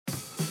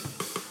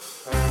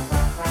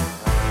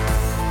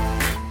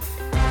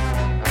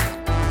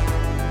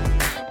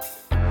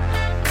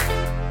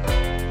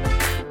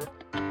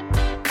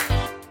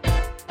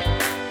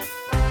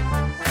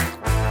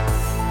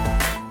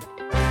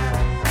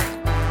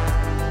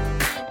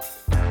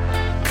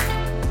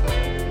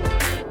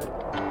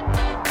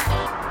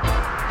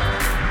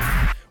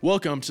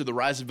Welcome to the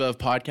Rise Above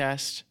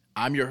podcast.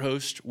 I'm your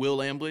host, Will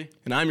Lambley.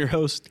 And I'm your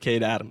host,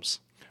 Cade Adams.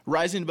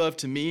 Rising above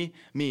to me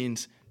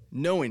means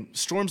knowing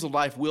storms of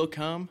life will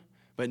come,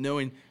 but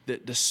knowing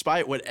that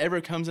despite whatever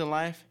comes in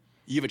life,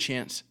 you have a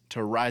chance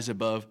to rise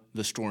above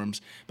the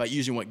storms by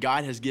using what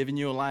God has given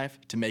you in life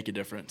to make a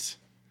difference.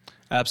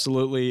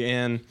 Absolutely.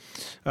 And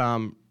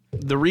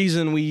the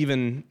reason we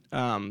even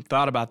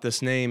thought about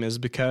this name is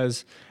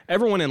because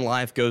everyone in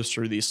life goes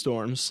through these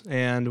storms,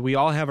 and we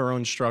all have our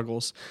own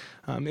struggles.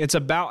 It's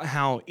about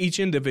how each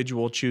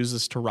individual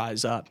chooses to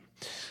rise up.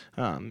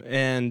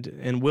 And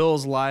in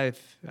Will's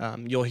life,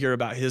 you'll hear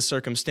about his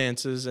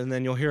circumstances, and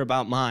then you'll hear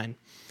about mine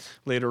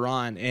later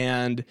on.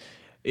 And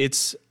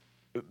it's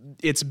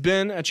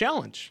been a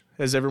challenge,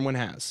 as everyone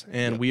has.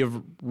 And we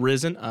have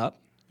risen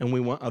up, and we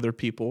want other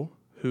people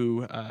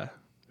who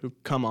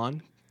come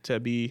on to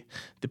be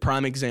the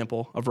prime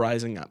example of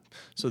rising up.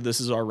 So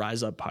this is our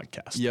Rise Up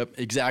podcast. Yep,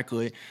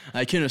 exactly.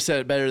 I couldn't have said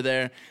it better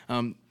there.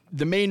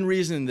 The main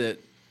reason that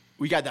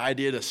we got the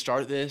idea to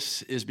start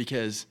this is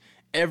because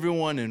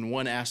everyone in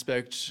one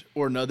aspect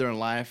or another in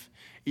life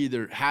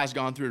either has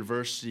gone through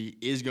adversity,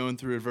 is going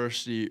through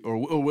adversity, or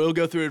will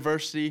go through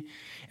adversity,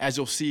 as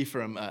you'll see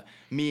from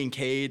me and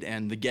Cade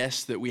and the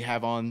guests that we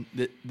have on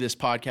this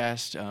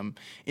podcast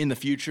in the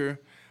future.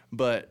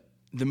 But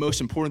the most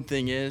important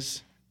thing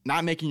is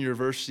not making your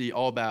adversity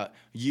all about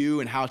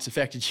you and how it's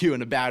affected you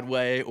in a bad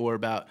way, or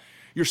about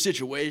your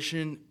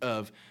situation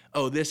of,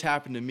 oh, this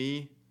happened to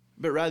me,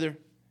 but rather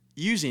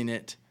using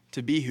it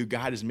to be who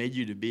God has made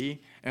you to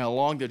be, and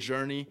along the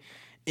journey,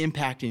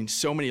 impacting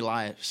so many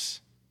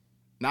lives.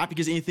 Not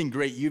because of anything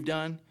great you've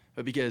done,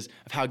 but because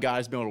of how God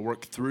has been able to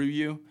work through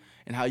you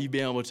and how you've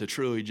been able to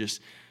truly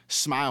just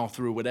smile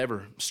through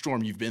whatever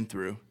storm you've been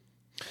through.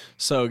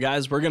 So,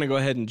 guys, we're going to go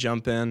ahead and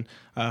jump in.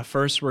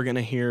 First, we're going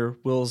to hear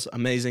Will's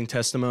amazing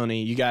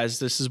testimony. You guys,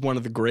 this is one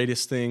of the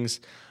greatest things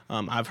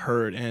I've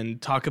heard,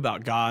 and talk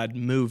about God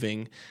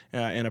moving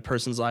in a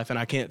person's life. And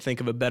I can't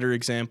think of a better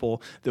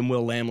example than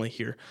Will Lambley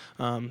here.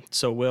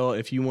 So, Will,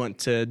 if you want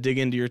to dig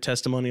into your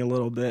testimony a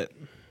little bit.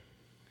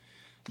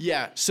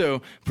 Yeah,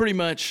 so pretty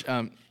much,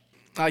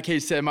 like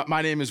Cade said,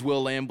 my name is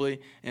Will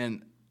Lambley,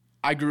 and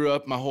I grew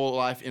up my whole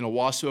life in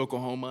Owasso,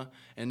 Oklahoma,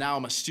 and now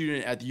I'm a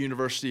student at the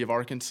University of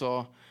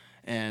Arkansas.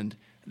 And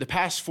the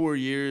past 4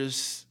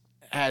 years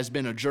has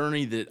been a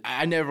journey that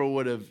I never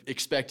would have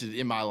expected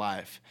in my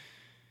life.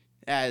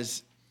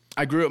 As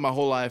I grew up my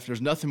whole life,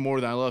 there's nothing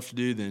more that I love to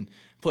do than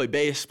play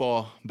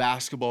baseball,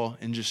 basketball,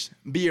 and just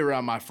be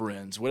around my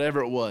friends, whatever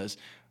it was,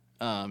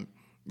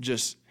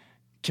 just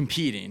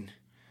competing.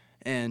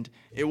 And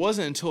it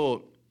wasn't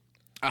until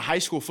a high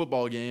school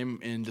football game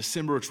in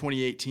December of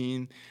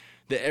 2018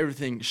 that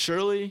everything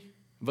surely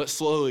but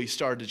slowly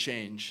started to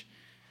change.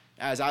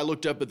 As I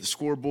looked up at the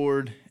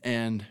scoreboard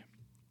and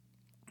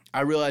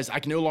I realized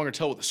I can no longer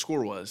tell what the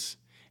score was.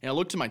 And I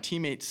looked at my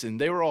teammates and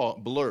they were all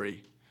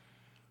blurry,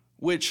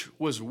 which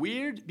was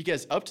weird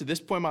because up to this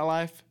point in my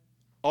life,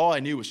 all I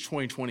knew was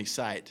 20/20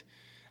 sight.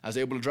 I was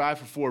able to drive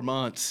for 4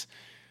 months.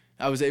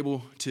 I was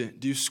able to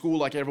do school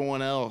like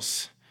everyone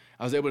else.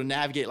 I was able to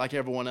navigate like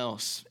everyone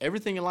else.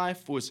 Everything in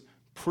life was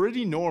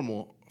pretty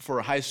normal for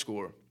a high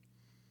schooler.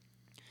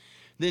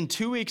 Then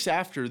 2 weeks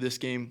after this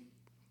game,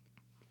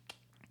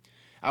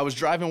 I was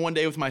driving one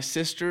day with my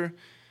sister,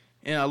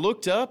 and I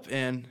looked up,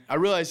 and I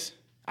realized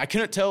I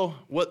couldn't tell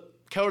what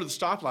color the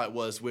stoplight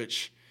was,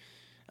 which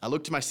I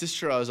looked at my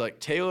sister. I was like,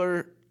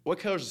 Taylor, what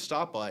color is the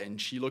stoplight?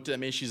 And she looked at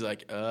me. She's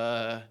like,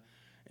 And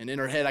in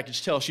her head, I could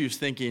just tell she was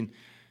thinking,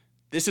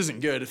 this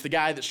isn't good if the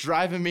guy that's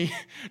driving me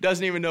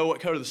doesn't even know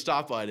what color the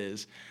stoplight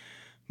is.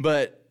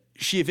 But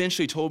she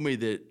eventually told me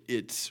that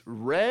it's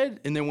red,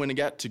 and then when it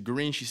got to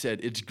green, she said,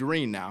 it's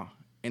green now.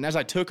 And as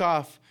I took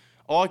off,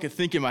 all I could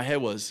think in my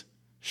head was,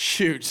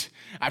 shoot,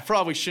 I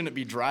probably shouldn't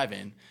be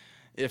driving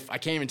if I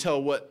can't even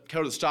tell what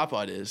color the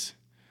stoplight is.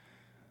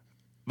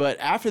 But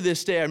after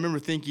this day, I remember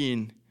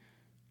thinking,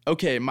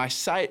 okay, my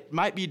sight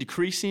might be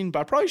decreasing, but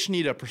I probably should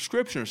need a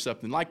prescription or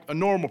something like a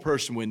normal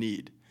person would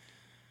need.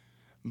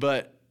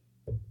 But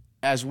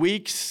as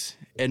weeks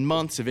and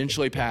months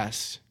eventually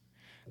passed,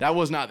 that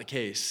was not the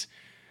case.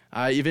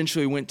 I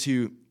eventually went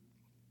to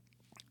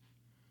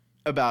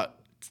about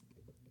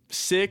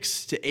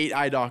 6 to 8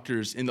 eye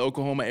doctors in the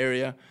Oklahoma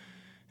area,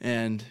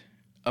 and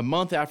a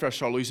month after I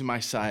started losing my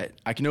sight,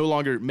 I could no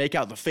longer make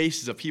out the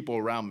faces of people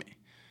around me.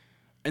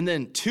 And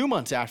then 2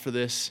 months after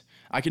this,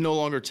 I could no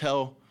longer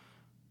tell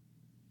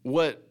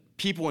what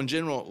people in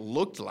general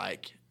looked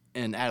like.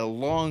 And at a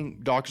long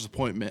doctor's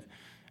appointment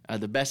at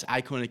the best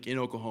eye clinic in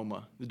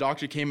Oklahoma, the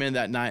doctor came in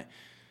that night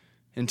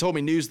and told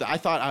me news that I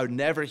thought I would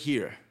never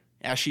hear.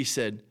 As she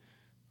said,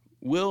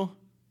 Will,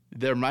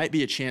 there might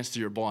be a chance that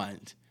you're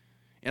blind.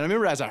 And I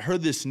remember as I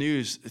heard this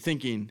news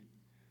thinking,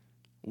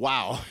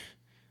 wow,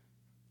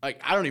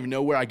 like I don't even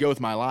know where I go with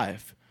my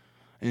life.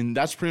 And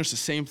that's pretty much the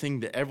same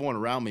thing that everyone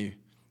around me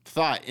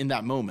thought in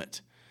that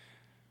moment.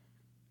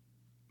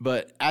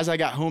 But as I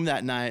got home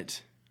that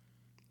night,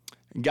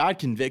 God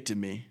convicted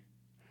me,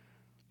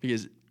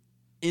 because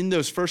in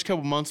those first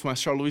couple months when I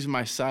started losing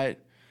my sight,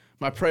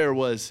 my prayer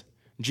was,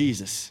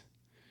 Jesus,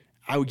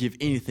 I would give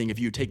anything if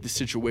you would take this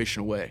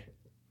situation away.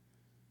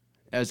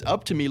 As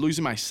up to me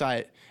losing my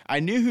sight, I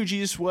knew who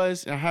Jesus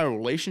was and I had a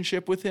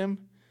relationship with him,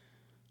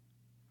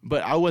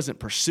 but I wasn't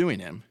pursuing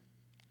him.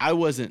 I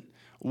wasn't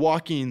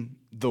walking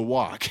the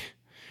walk.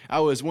 I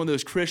was one of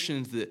those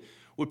Christians that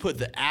would put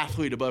the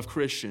athlete above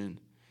Christian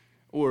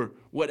or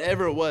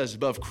whatever it was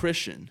above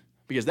Christian,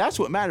 because that's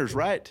what matters,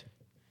 right?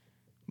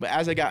 But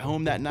as I got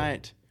home that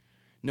night,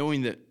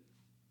 knowing that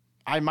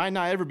I might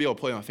not ever be able to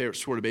play my favorite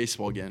sport of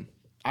baseball again,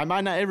 I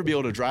might not ever be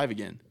able to drive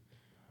again,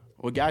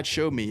 what God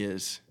showed me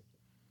is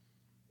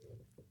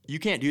you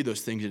can't do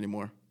those things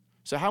anymore.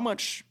 So how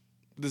much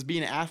does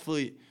being an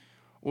athlete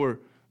or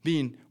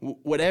being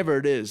whatever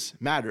it is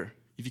matter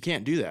if you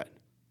can't do that?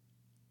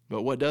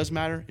 But what does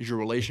matter is your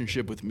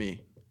relationship with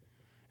me.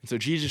 And so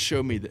Jesus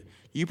showed me that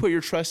you put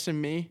your trust in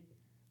me,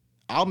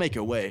 I'll make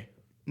a way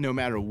no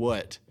matter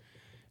what.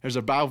 There's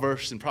a Bible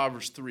verse in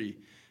Proverbs 3,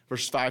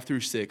 verses 5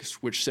 through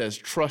 6, which says,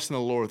 trust in the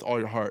Lord with all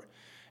your heart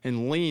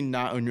and lean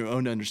not on your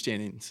own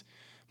understandings,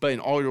 but in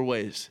all your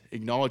ways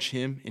acknowledge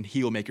him and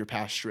he will make your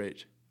path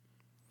straight.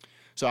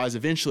 So I was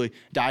eventually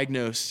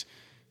diagnosed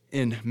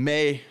in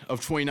May of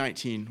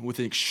 2019 with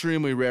an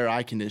extremely rare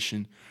eye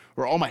condition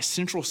where all my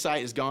central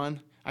sight is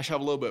gone. I should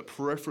have a little bit of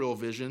peripheral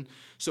vision.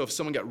 So if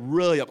someone got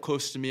really up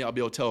close to me, I'll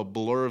be able to tell a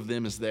blur of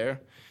them is there.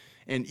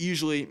 And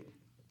usually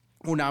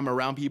when I'm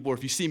around people or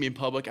if you see me in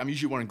public, I'm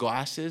usually wearing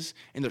glasses.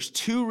 And there's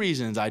two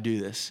reasons I do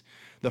this.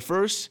 The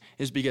first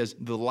is because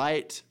the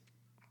light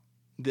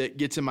that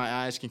gets in my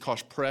eyes can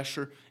cause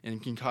pressure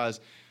and can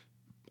cause,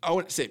 I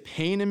wouldn't say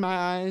pain in my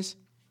eyes,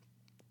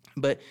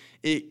 but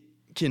it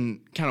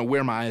can kind of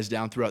wear my eyes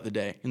down throughout the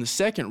day. And the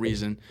second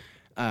reason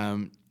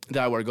that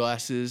I wear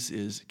glasses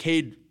is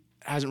Cade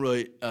hasn't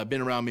really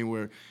been around me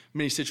where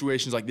many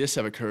situations like this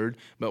have occurred.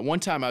 But one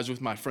time I was with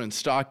my friend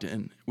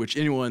Stockton, which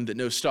anyone that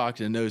knows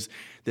Stockton knows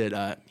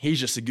that he's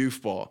just a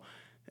goofball.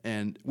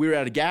 And we were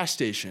at a gas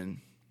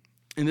station,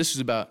 and this was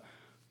about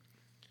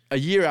a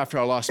year after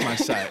I lost my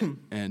sight.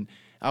 And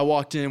I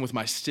walked in with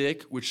my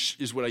stick, which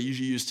is what I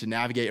usually use to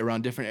navigate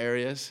around different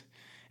areas.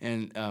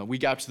 And we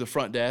got to the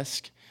front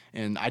desk,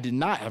 and I did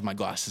not have my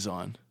glasses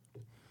on.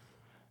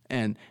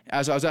 And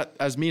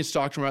as me and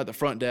Stockton were at the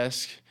front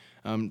desk,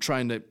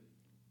 trying to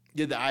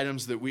get the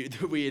items that we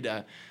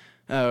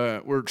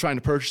were trying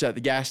to purchase at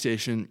the gas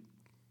station,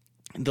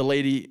 the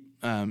lady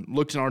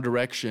looked in our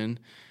direction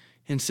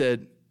and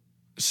said,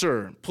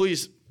 "Sir,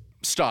 please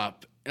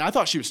stop." And I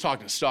thought she was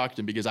talking to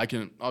Stockton because I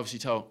can obviously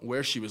tell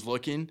where she was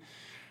looking.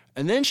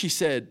 And then she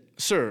said,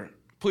 "Sir,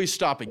 please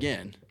stop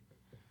again."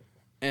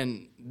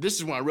 And this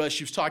is when I realized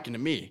she was talking to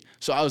me.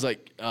 So I was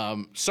like,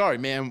 "Sorry,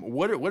 ma'am,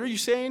 what are you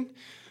saying?"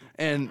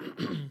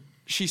 And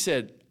she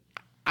said,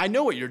 "I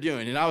know what you're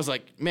doing." And I was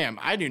like, "Ma'am,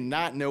 I do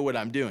not know what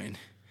I'm doing."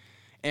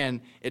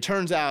 And it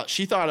turns out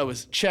she thought I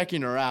was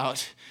checking her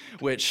out,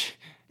 which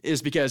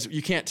is because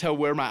you can't tell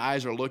where my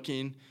eyes are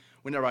looking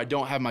whenever I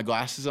don't have my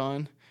glasses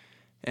on.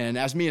 And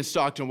as me and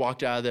Stockton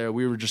walked out of there,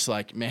 we were just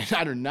like, man,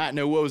 I do not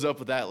know what was up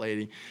with that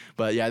lady.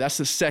 But yeah, that's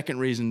the second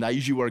reason I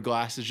usually wear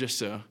glasses, just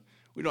so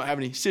we don't have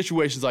any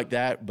situations like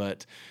that,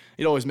 but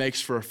it always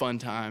makes for a fun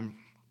time.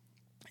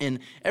 And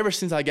ever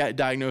since I got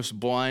diagnosed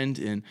blind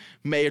in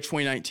May of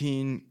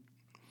 2019,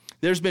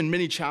 there's been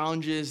many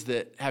challenges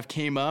that have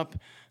came up,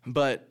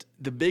 but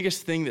the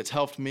biggest thing that's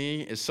helped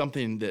me is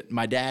something that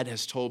my dad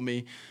has told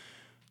me,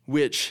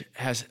 which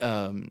has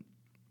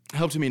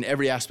helped me in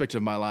every aspect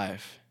of my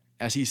life.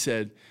 As he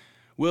said,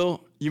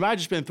 "Will, you might have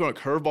just been throwing a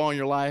curveball in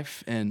your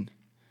life, and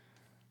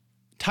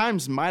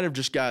times might have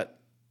just got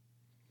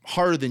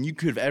harder than you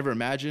could have ever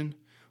imagined,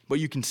 but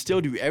you can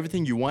still do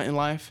everything you want in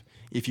life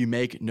if you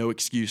make no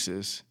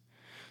excuses."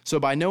 So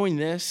by knowing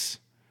this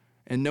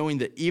and knowing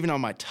that even on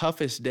my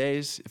toughest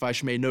days, if I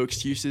should make no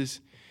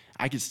excuses,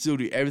 I could still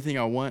do everything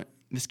I want,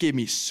 this gave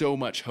me so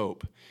much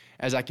hope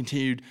as I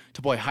continued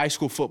to play high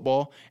school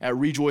football at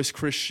Rejoice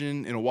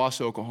Christian in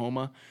Owasso,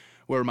 Oklahoma,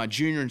 where my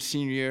junior and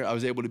senior year, I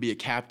was able to be a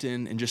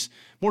captain, and just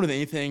more than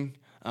anything,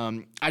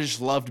 I just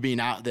loved being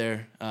out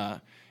there.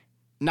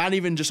 Not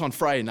even just on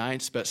Friday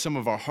nights, but some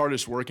of our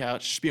hardest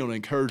workouts, just being able to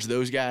encourage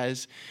those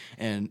guys.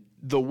 And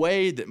the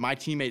way that my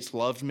teammates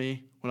loved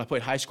me when I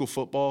played high school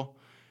football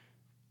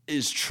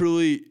is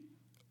truly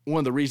one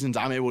of the reasons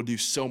I'm able to do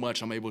so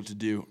much I'm able to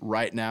do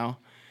right now.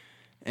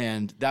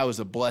 And that was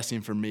a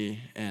blessing for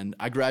me. And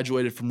I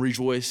graduated from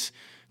Rejoice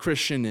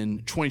Christian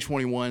in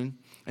 2021.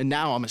 And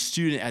now I'm a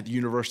student at the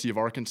University of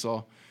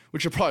Arkansas,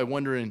 which you're probably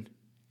wondering,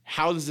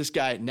 how does this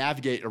guy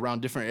navigate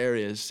around different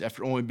areas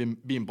after only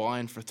being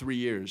blind for 3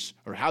 years?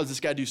 Or how does this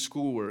guy do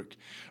schoolwork?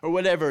 Or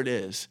whatever it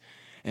is.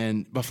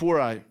 And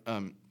before I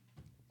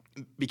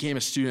became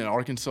a student at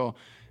Arkansas,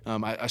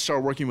 I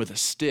started working with a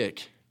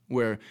stick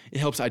where it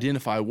helps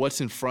identify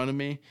what's in front of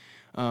me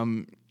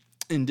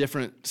in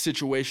different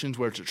situations,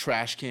 where it's a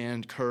trash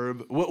can,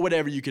 curb,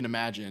 whatever you can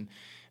imagine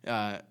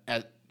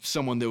at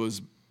someone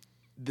that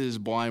is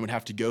blind would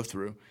have to go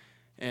through.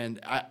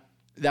 And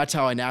that's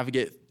how I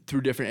navigate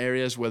through different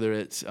areas, whether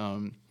it's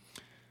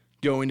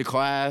going to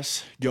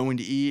class, going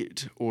to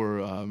eat,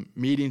 or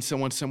meeting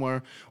someone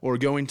somewhere, or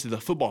going to the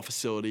football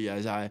facility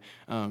as I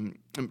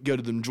go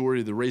to the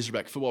majority of the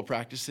Razorback football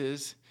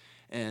practices.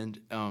 And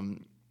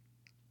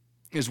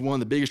is one of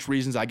the biggest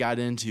reasons I got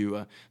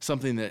into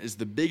something that is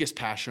the biggest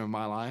passion of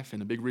my life,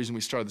 and the big reason we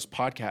started this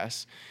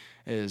podcast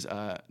is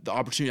the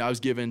opportunity I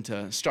was given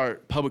to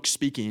start public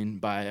speaking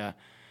by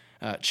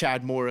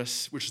Chad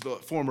Morris, which is the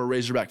former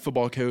Razorback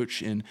football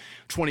coach, in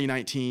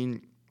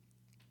 2019.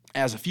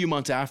 As a few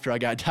months after I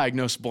got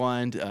diagnosed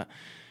blind,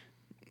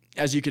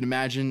 as you can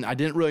imagine, I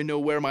didn't really know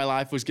where my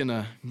life was going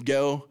to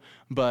go,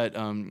 but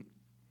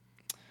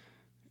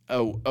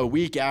a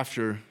week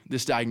after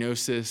this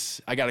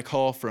diagnosis, I got a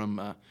call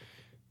from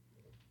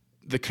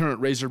the current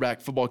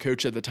Razorback football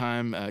coach at the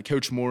time,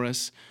 Coach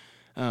Morris,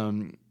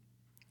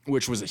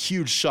 which was a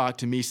huge shock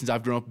to me since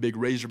I've grown up a big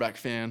Razorback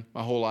fan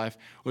my whole life,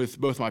 with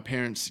both my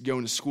parents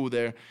going to school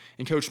there.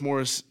 And Coach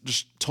Morris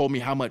just told me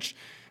how much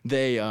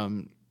they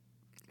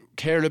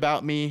cared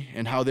about me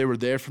and how they were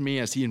there for me,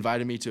 as he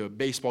invited me to a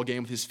baseball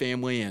game with his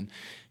family. And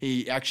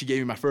he actually gave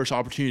me my first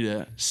opportunity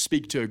to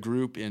speak to a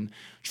group in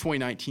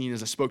 2019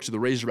 as I spoke to the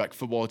Razorback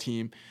football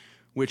team,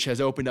 which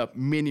has opened up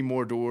many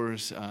more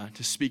doors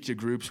to speak to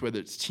groups, whether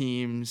it's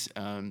teams,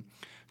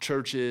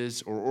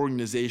 churches, or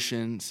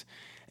organizations.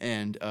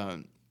 And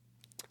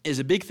is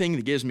a big thing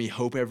that gives me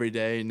hope every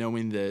day,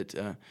 knowing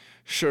that,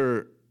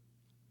 sure,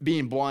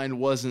 being blind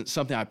wasn't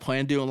something I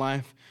planned to do in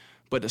life,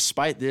 but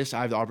despite this,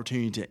 I have the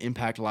opportunity to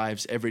impact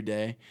lives every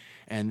day.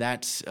 And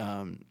that's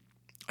a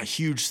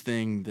huge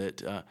thing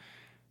that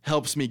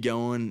helps me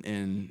going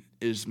and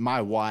is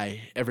my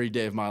why every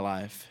day of my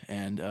life.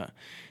 And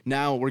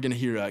now we're going to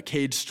hear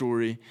Cade's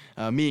story.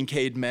 Me and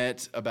Cade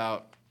met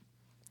about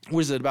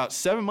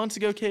 7 months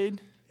ago,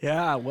 Cade?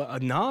 Yeah, well,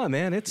 nah,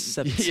 man, it's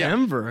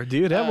September,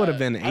 dude. That would have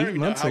been 8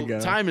 months ago.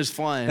 Time is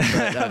flying.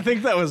 But, I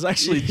think that was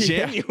actually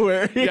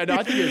January. Yeah, no,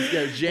 I think it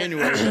was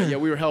January. But yeah,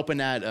 we were helping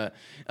at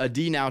a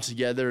D now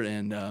together,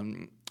 and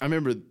I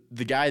remember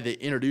the guy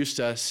that introduced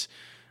us.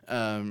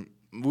 I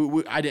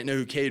didn't know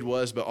who Cade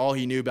was, but all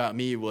he knew about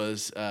me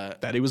was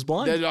that he was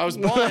blind. That I was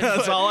blind.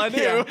 That's all I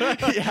knew.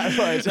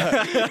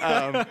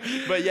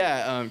 But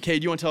yeah,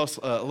 Cade, you want to tell us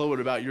a little bit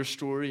about your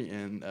story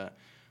and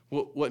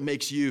what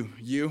makes you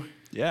you?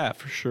 Yeah,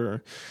 for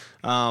sure.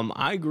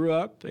 I grew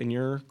up in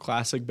your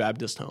classic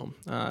Baptist home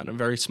in a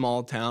very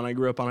small town. I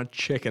grew up on a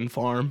chicken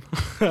farm.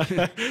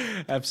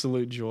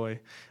 Absolute joy.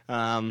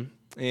 And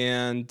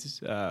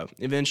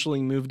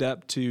eventually moved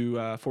up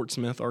to Fort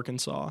Smith,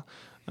 Arkansas,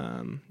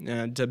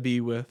 and to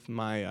be with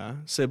my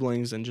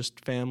siblings and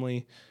just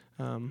family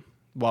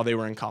while they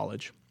were in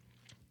college.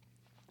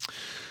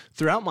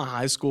 Throughout my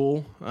high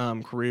school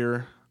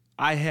career,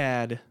 I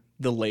had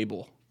the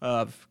label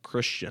of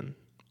Christian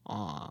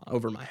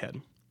over my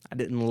head. I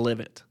didn't live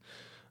it.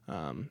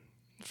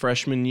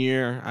 Freshman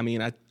year, I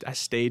mean, I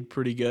stayed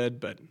pretty good,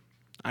 but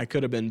I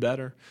could have been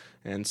better.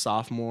 And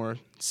sophomore,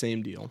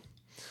 same deal.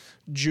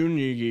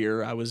 Junior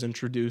year, I was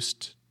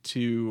introduced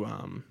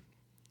to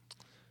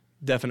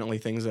definitely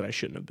things that I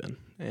shouldn't have been.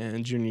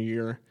 And junior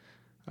year,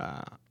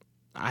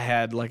 I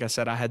had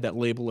that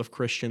label of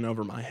Christian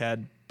over my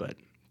head, but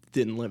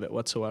didn't live it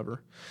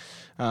whatsoever.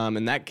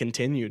 And that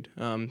continued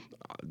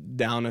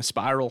down a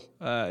spiral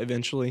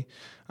eventually,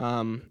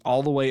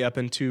 all the way up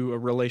into a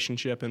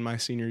relationship in my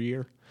senior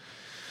year.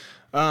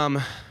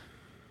 Fun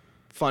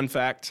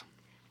fact,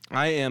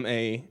 I am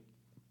a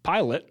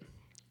pilot,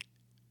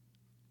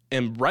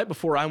 and right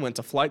before I went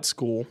to flight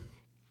school,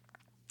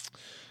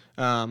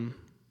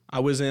 I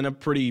was in a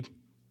pretty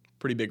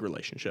big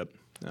relationship.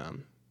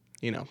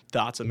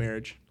 Thoughts of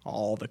marriage,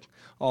 all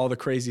the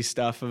crazy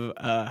stuff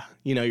of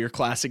your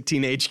classic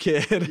teenage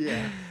kid.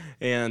 Yeah.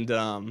 And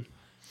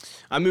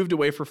I moved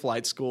away for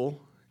flight school,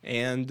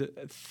 and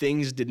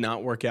things did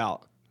not work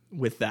out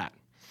with that.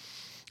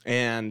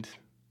 And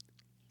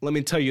let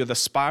me tell you, the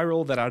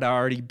spiral that I'd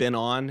already been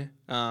on,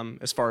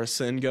 as far as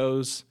sin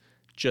goes,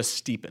 just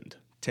steepened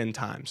 10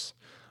 times.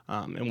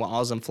 And while I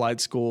was in flight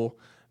school,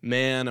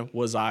 man,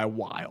 was I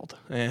wild.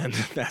 And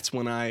that's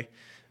when I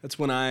was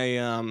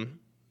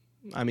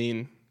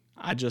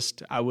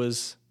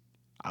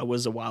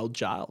a wild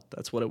child.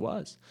 That's what it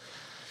was.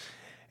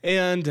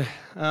 And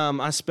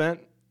I spent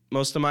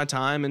most of my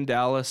time in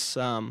Dallas,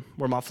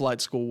 where my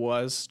flight school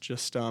was,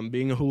 just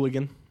being a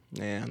hooligan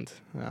and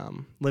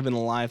living a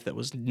life that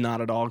was not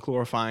at all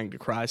glorifying to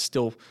Christ,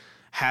 still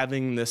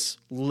having this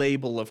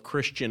label of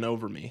Christian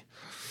over me.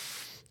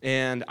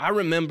 And I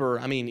remember,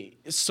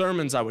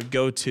 sermons I would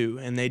go to,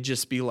 and they'd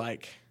just be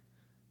like,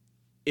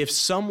 if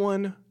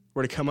someone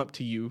were to come up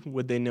to you,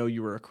 would they know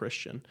you were a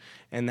Christian?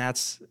 And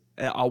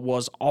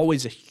was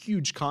always a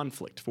huge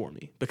conflict for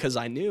me, because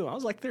I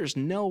was like, there's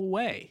no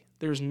way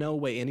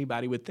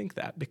anybody would think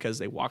that, because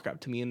they walk up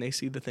to me and they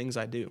see the things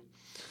I do.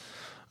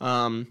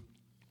 And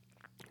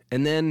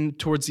then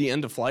towards the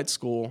end of flight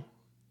school,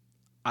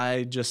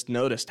 I just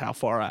noticed how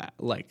far I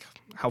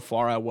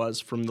was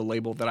from the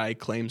label that I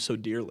claimed so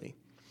dearly.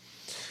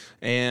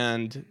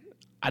 And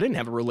I didn't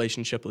have a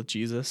relationship with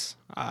Jesus.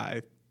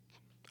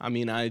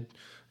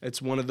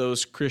 It's one of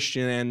those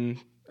Christian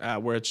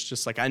where it's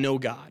just like, I know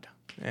God,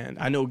 and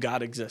I know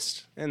God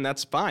exists, and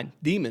that's fine.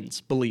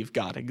 Demons believe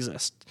God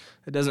exists.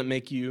 It doesn't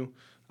make you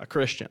a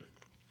Christian.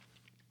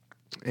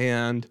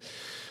 And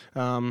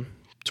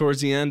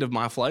towards the end of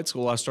my flight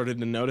school, I started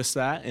to notice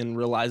that and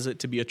realize it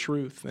to be a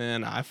truth,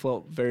 and I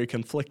felt very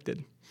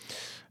conflicted.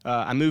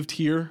 I moved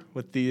here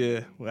with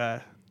these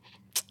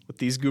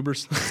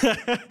goobers,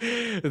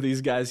 with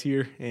these guys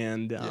here,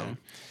 and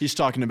he's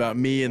talking about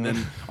me, and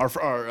then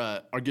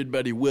our good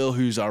buddy Will,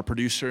 who's our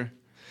producer.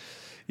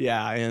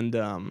 Yeah, and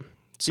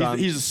so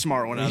he's the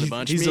smart one out of the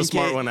bunch. He's the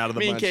smart one out of the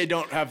bunch. Me and Kay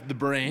don't have the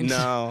brains.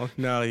 No,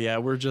 yeah,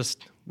 we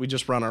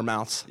just run our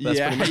mouths. That's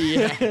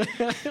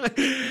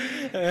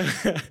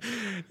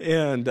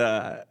And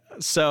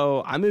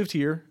so I moved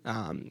here,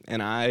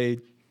 and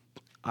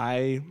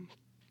I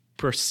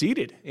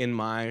proceeded in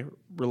my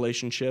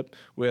relationship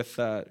with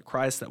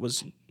Christ that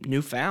was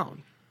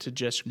newfound to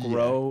just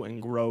grow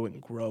and grow and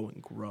grow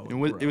and grow.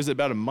 And it was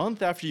about a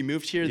month after you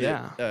moved here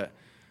that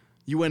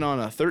you went on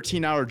a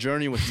 13-hour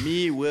journey with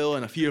me, Will,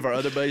 and a few of our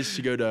other buddies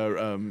to go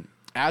to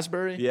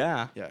Asbury.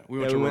 Yeah. We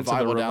went to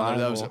revival down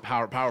there. That was a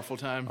powerful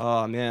time.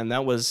 Oh man,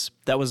 that was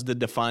the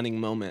defining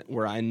moment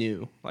where I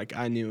knew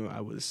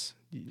I was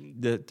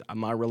that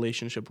my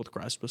relationship with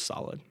Christ was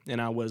solid, and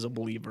I was a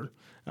believer,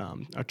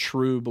 a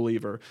true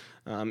believer,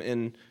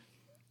 and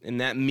in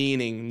that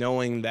meaning,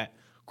 knowing that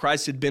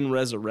Christ had been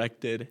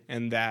resurrected,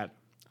 and that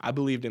I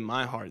believed in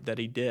my heart that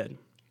He did,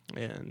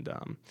 and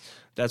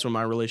that's when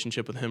my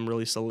relationship with Him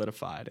really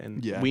solidified,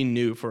 and we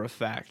knew for a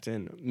fact.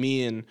 And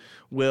me and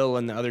Will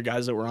and the other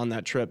guys that were on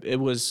that trip, it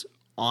was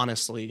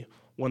honestly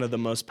one of the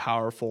most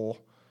powerful.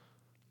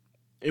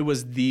 It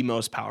was the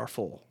most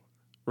powerful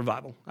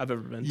revival I've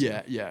ever been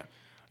to. Yeah.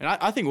 And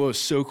I think what was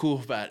so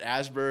cool about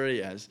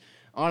Asbury, I'm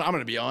going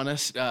to be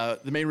honest, the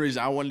main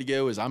reason I wanted to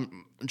go is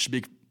I'm just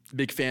a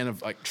big fan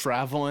of like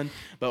traveling.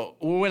 But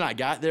when I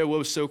got there, what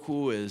was so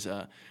cool is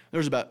there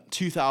was about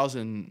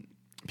 2,000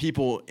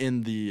 people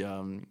in the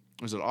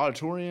was it an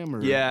auditorium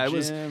or it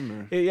was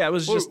gym? It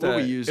was just what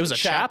we used? It was a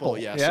chapel.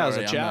 Yeah, it was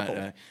a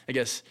chapel. I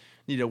guess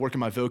need to work on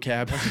my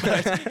vocab.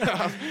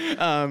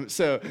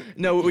 So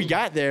no, we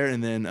got there,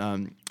 and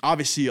then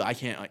obviously I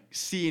can't like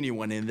see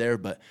anyone in there,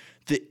 but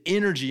the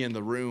energy in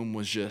the room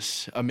was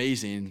just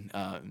amazing,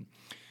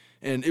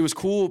 and it was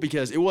cool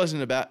because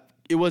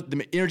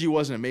the energy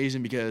wasn't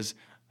amazing because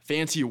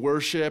fancy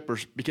worship or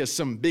because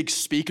some big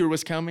speaker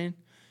was coming.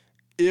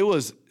 It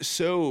was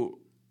so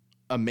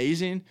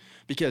amazing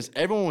because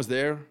everyone was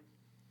there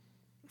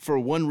for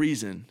one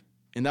reason,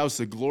 and that was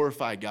to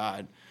glorify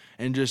God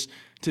and just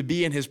to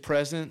be in His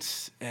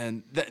presence.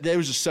 And that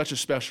was just such a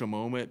special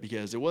moment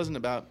because it wasn't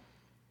about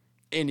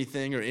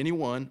anything or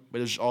anyone, but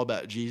it was just all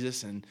about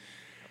Jesus. And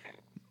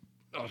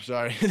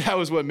that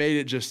was what made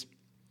it just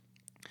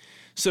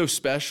so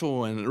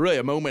special and really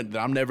a moment that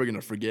I'm never going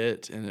to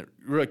forget. And it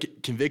really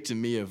convicted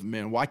me of,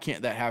 man, why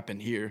can't that happen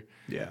here?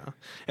 Yeah.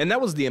 And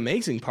that was the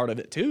amazing part of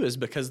it too, is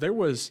because there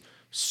was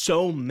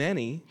so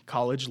many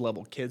college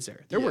level kids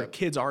there. There were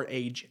kids our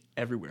age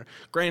everywhere.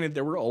 Granted,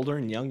 there were older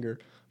and younger,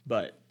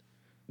 but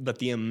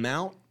the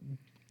amount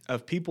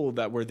of people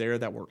that were there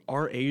that were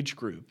our age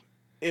group,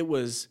 it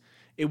was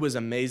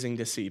amazing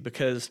to see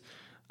because,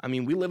 I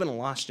mean, we live in a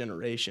lost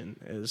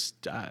generation,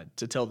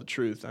 to tell the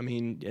truth. I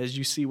mean, as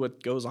you see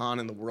what goes on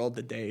in the world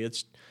today,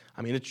 it's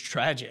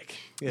tragic.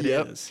 It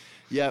is.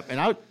 Yep.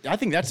 And I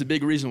think that's a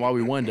big reason why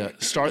we wanted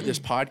to start this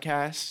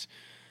podcast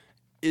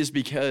is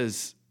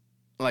because,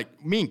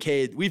 like, me and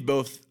Kay, we've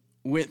both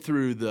went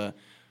through the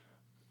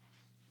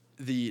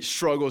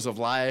struggles of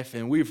life,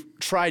 and we've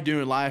tried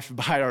doing life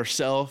by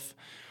ourselves,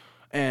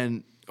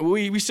 and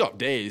we still have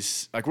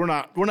days. Like, we're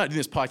not doing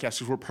this podcast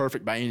because we're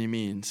perfect by any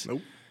means.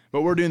 Nope.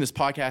 But we're doing this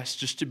podcast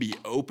just to be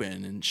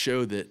open and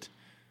show that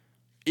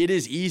it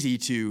is easy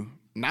to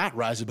not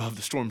rise above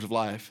the storms of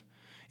life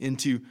and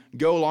to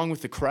go along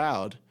with the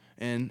crowd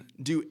and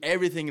do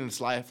everything in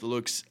this life that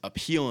looks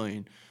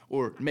appealing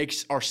or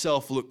makes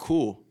ourselves look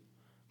cool.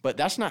 But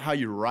that's not how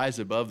you rise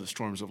above the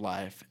storms of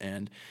life.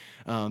 And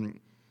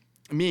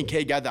me and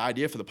Kay got the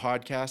idea for the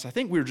podcast. I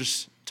think we were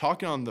just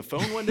talking on the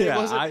phone one day,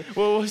 was it?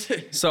 What was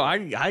it? So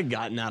I had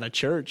gotten out of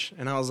church,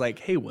 and I was like,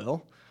 hey,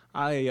 Will,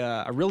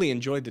 I really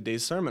enjoyed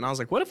today's sermon. I was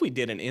like, what if we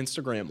did an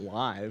Instagram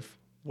live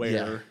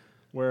where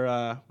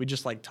we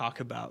just like talk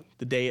about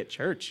the day at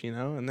church, you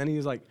know? And then he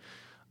was like,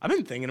 I've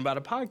been thinking about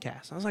a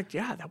podcast. I was like,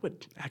 yeah, that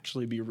would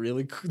actually be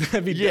really cool.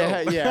 That'd be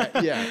dope.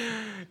 Yeah.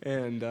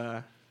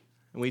 And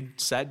we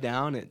sat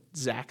down at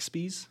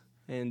Zaxby's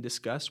and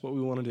discussed what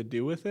we wanted to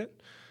do with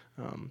it.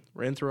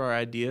 Ran through our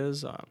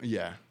ideas.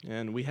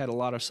 And we had a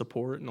lot of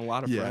support and a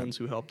lot of friends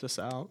who helped us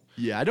out.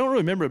 Yeah, I don't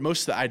really remember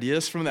most of the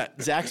ideas from that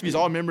Zaxby's.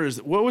 All I remember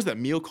is, what was that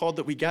meal called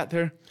that we got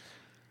there?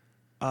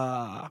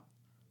 I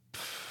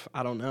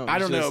don't know.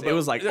 It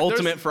was like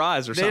ultimate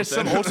fries or something. There's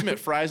some ultimate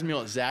fries meal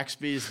at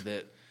Zaxby's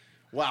that,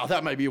 wow,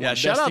 that might be one of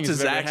the best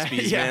things. Shout out to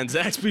Zaxby's, man.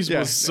 Zaxby's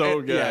was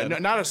so good. Yeah,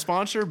 not a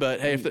sponsor,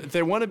 but hey, if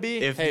they want to be,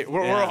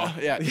 we're all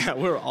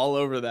we're all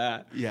over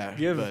that. Yeah,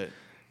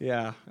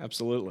 Yeah,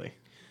 absolutely.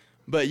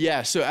 But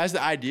yeah, so as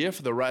the idea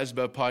for the Rise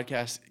Above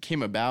podcast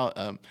came about,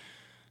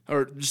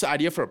 or just the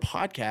idea for a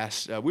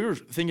podcast, we were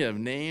thinking of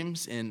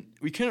names, and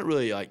we couldn't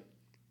really like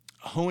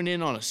hone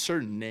in on a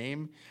certain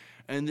name.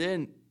 And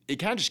then it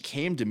kind of just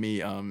came to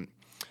me, a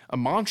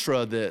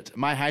mantra that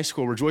my high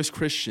school, Rejoice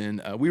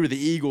Christian, we were the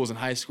Eagles in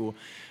high school.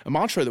 A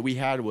mantra that we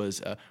had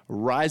was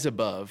Rise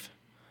Above.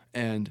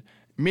 And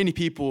many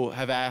people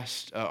have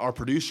asked our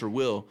producer,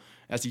 Will,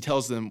 as he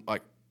tells them,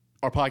 like,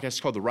 our podcast is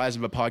called the Rise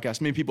Above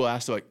podcast. Many people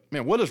ask, like,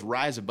 man, what does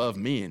Rise Above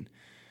mean?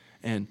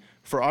 And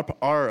for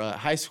our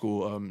high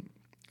school,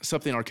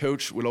 something our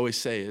coach would always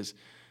say is,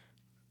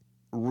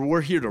 we're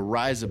here to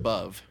rise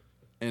above.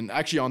 And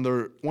actually on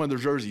one of their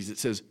jerseys, it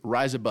says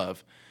Rise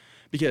Above.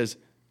 Because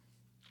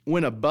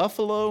when a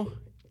buffalo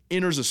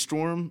enters a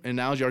storm, an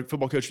analogy our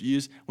football coach would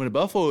use, when a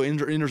buffalo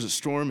enters a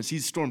storm and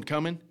sees the storm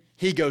coming,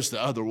 he goes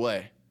the other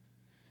way.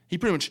 He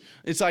pretty much,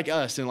 it's like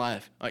us in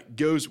life, like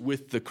goes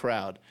with the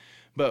crowd.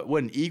 But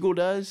what an eagle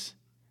does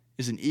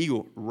is an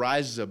eagle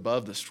rises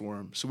above the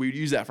storm. So we would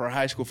use that for our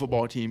high school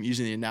football team,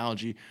 using the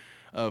analogy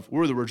of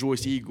we're the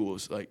Rejoice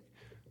Eagles. Like,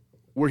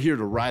 we're here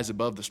to rise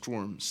above the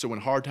storm. So when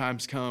hard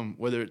times come,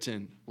 whether it's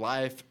in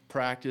life,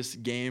 practice,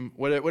 game,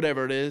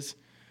 whatever it is,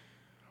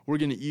 we're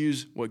going to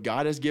use what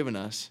God has given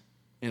us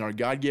and our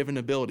God-given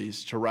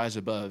abilities to rise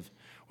above,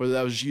 whether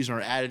that was just using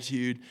our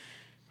attitude,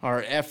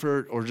 our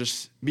effort, or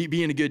just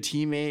being a good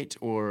teammate,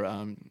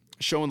 or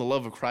showing the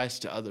love of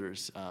Christ to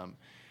others.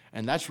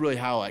 And that's really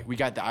how we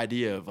got the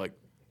idea of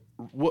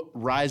what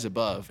rise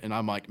above. And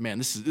I'm like, man,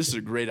 this is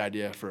a great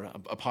idea for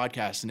a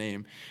podcast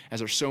name, as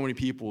there's so many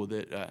people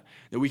that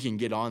we can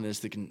get on this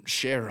that can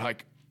share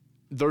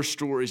their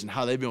stories and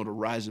how they've been able to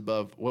rise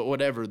above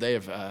whatever they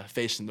have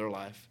faced in their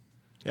life.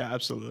 Yeah,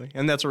 absolutely.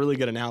 And that's a really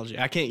good analogy.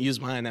 I can't use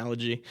my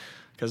analogy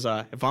because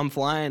if I'm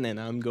flying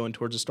and I'm going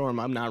towards a storm,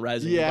 I'm not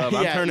rising above.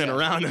 I'm turning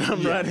around and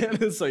I'm right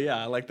in. So,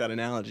 yeah, I like that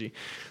analogy.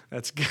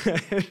 That's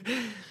good.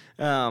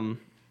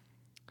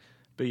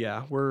 But,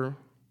 yeah, we're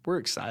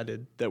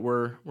excited that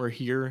we're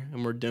here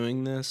and we're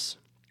doing this.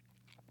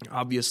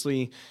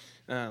 Obviously,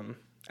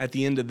 at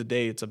the end of the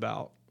day, it's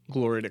about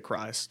glory to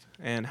Christ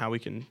and how we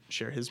can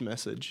share his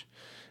message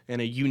in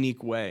a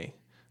unique way.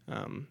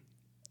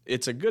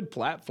 It's a good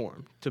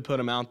platform to put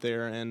them out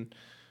there. And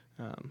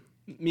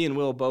me and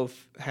Will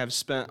both have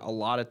spent a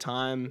lot of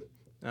time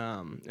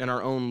in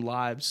our own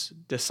lives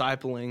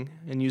discipling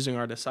and using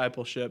our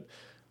discipleship.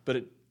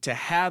 But to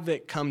have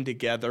it come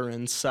together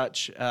in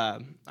such,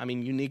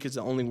 unique is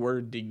the only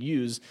word to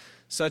use,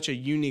 such a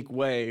unique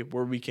way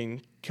where we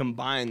can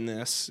combine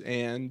this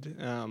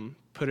and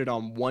put it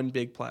on one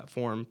big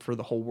platform for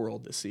the whole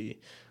world to see.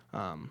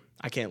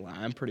 I can't lie.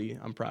 I'm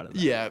proud of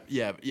that.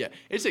 Yeah.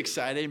 It's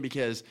exciting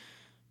because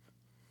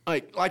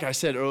like I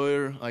said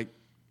earlier,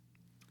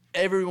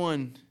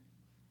 everyone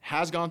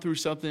has gone through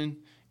something,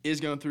 is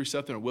going through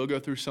something, or will go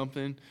through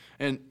something.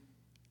 And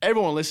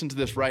everyone listening to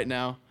this right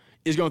now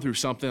is going through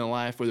something in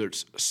life, whether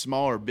it's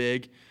small or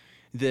big,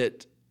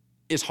 that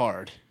is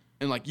hard.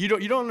 And you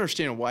don't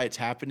understand why it's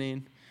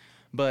happening,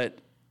 but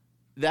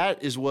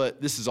that is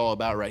what this is all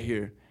about right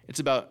here. It's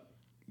about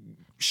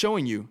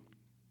showing you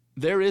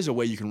there is a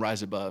way you can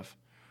rise above.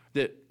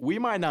 That we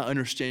might not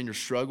understand your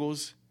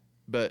struggles,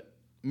 but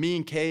me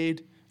and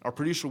Cade, our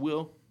producer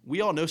Will,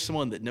 we all know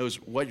someone that knows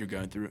what you're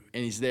going through,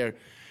 and he's there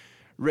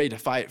ready to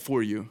fight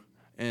for you.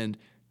 And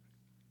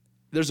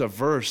there's a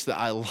verse that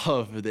I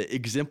love that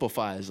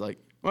exemplifies,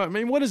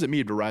 what does it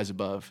mean to rise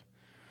above?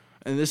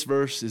 And this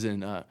verse is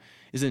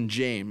in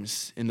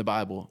James in the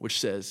Bible, which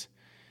says,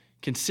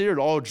 "Consider it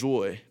all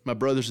joy, my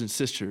brothers and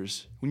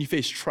sisters, when you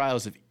face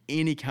trials of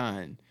any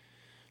kind,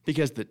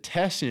 because the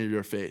testing of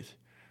your faith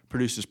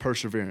produces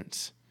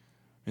perseverance."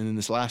 And then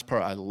this last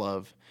part I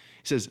love.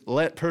 It says,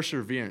 "Let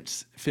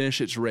perseverance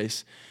finish its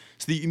race,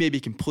 so that you may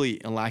be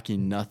complete and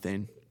lacking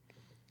nothing."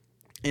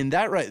 And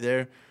that right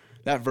there,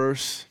 that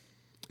verse,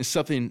 is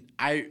something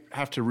I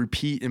have to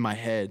repeat in my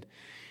head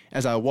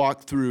as I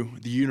walk through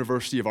the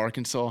University of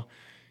Arkansas.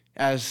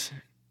 As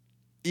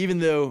even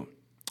though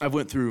I've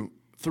went through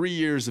 3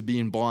 years of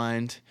being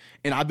blind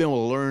and I've been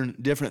able to learn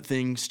different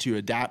things to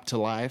adapt to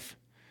life,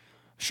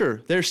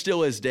 sure, there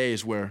still is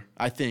days where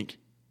I think,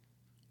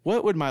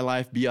 what would my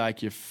life be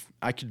like if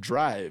I could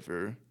drive,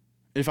 or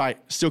if I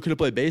still could have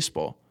played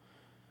baseball,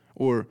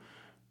 or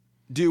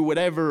do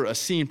whatever a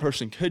seeing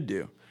person could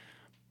do.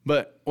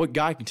 But what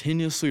God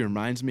continuously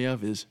reminds me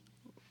of is,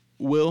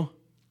 Will,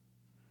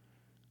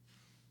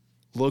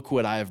 look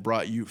what I have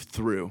brought you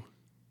through.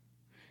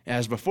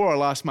 As before I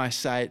lost my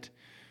sight,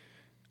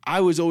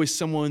 I was always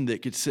someone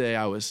that could say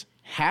I was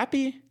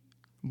happy,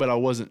 but I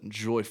wasn't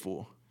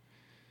joyful.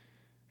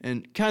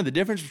 And kind of the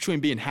difference between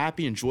being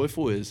happy and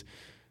joyful is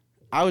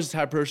I was the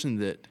type of person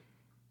that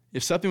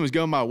if something was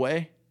going my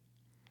way,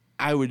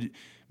 I would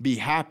be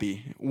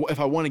happy. If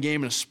I won a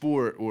game in a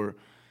sport, or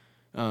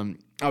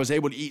I was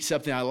able to eat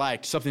something I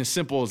liked, something as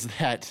simple as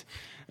that.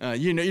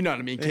 You know what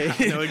I mean, Kate?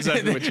 Yeah, I know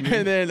exactly what you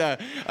mean. And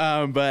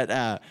then,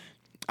 but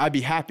I'd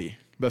be happy.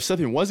 But if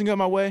something wasn't going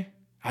my way,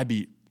 I'd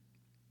be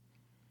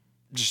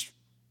just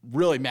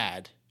really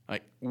mad,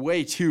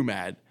 way too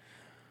mad.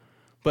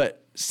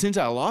 But since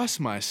I lost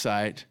my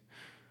sight,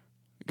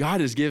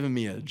 God has given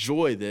me a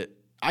joy that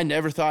I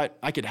never thought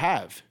I could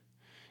have.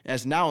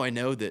 As now I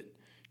know that,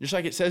 just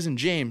like it says in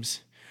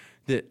James,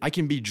 that I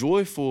can be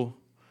joyful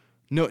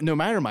no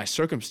matter my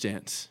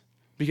circumstance.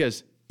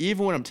 Because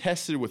even when I'm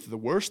tested with the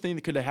worst thing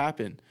that could have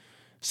happened,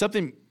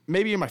 something,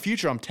 maybe in my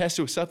future I'm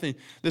tested with something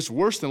that's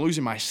worse than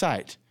losing my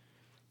sight.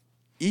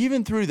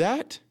 Even through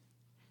that,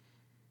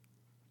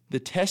 the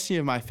testing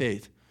of my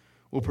faith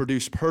will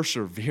produce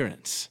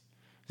perseverance.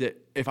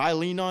 That if I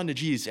lean on to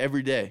Jesus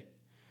every day,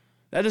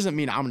 that doesn't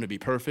mean I'm going to be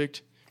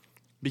perfect.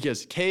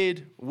 Because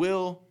Cade,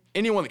 Will,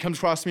 anyone that comes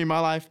across me in my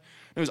life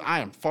knows I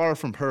am far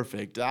from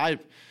perfect. I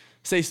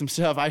say some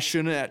stuff I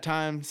shouldn't at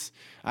times.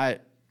 I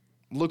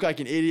look like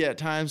an idiot at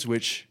times,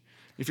 which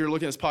if you're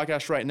looking at this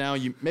podcast right now,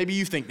 maybe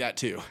you think that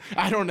too.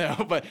 I don't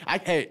know, but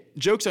hey,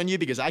 joke's on you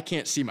because I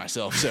can't see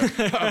myself. So,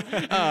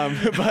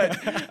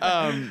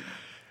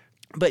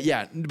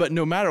 but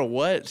no matter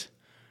what,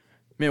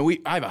 man,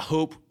 I have a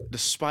hope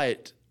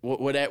despite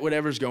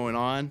whatever's going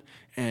on,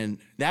 and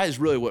that is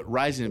really what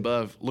rising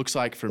above looks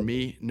like for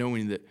me.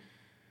 Knowing that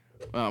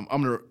I'm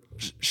gonna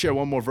share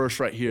one more verse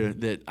right here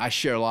that I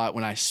share a lot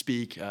when I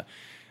speak.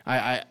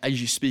 I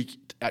usually speak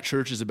at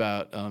churches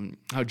about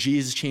how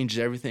Jesus changes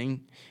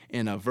everything.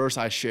 And a verse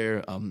I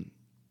share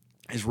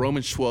is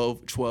Romans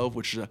 12,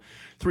 which is a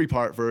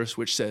 3-part verse,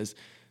 which says,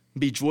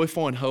 "Be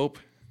joyful in hope,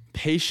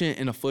 patient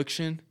in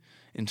affliction,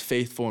 and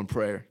faithful in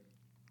prayer."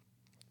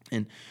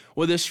 And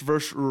what this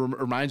verse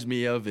reminds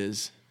me of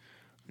is,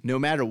 no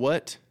matter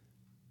what,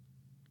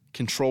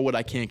 control what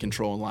I can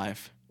control in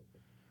life.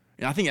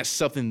 And I think that's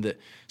something that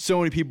so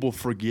many people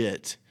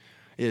forget,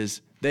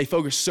 is they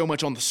focus so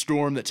much on the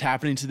storm that's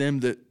happening to them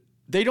that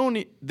they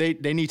need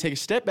to take a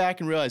step back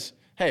and realize,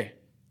 hey,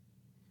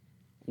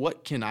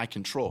 what can I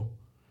control?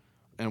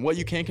 And what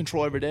you can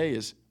control every day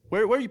is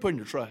where are you putting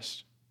your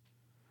trust?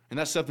 And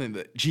that's something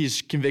that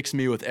Jesus convicts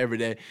me with every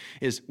day,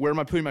 is where am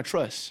I putting my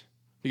trust?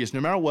 Because no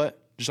matter what,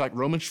 just like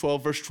Romans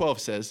 12, verse 12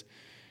 says,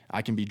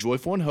 I can be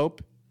joyful in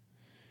hope,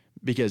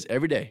 because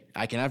every day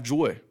I can have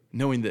joy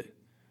knowing that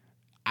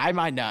I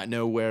might not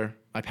know where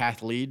my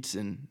path leads,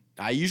 and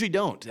I usually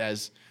don't.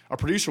 As our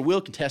producer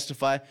Will can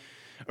testify,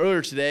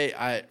 earlier today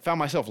I found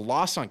myself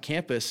lost on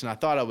campus, and I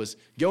thought I was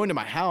going to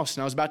my house,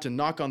 and I was about to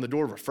knock on the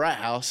door of a frat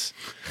house.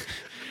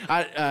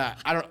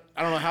 I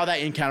don't know how that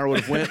encounter would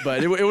have went,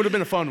 but it would have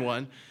been a fun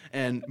one.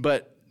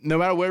 But no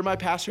matter where my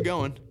paths are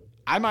going,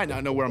 I might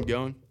not know where I'm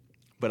going,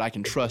 but I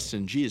can trust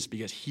in Jesus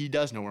because he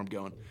does know where I'm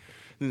going.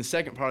 Then the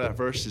second part of that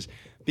verse is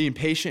being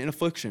patient in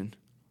affliction.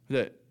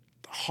 The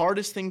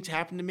hardest thing to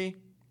happen to me,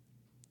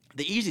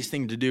 the easiest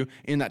thing to do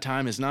in that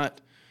time is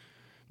not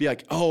be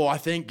like, oh, I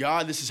thank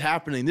God this is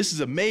happening. This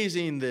is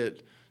amazing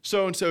that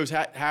so-and-so is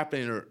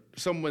happening, or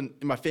someone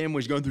in my family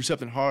is going through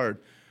something hard.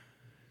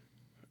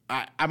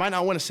 I might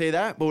not want to say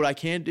that, but what I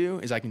can do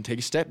is I can take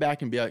a step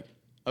back and be like,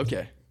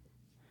 okay,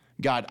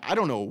 God, I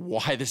don't know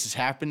why this is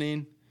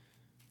happening,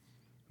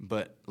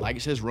 but like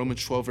it says,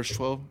 Romans 12, verse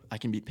 12, I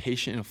can be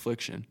patient in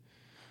affliction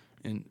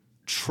and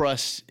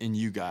trust in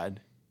you, God.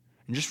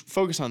 And just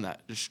focus on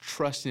that, just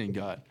trusting in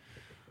God.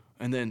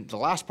 And then the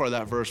last part of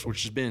that verse,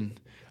 which has been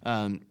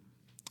the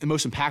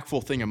most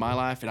impactful thing in my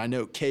life, and I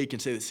know Kay can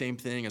say the same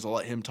thing as I'll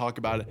let him talk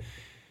about it,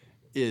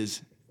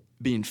 is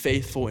being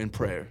faithful in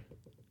prayer.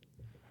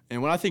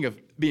 And when I think of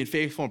being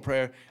faithful in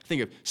prayer, I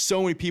think of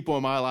so many people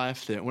in my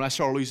life that when I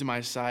started losing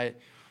my sight,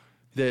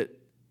 that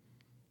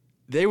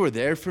they were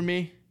there for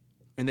me,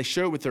 and they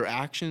showed it with their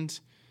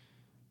actions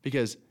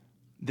because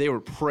they were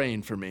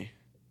praying for me.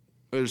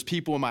 There's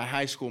people in my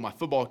high school, my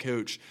football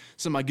coach,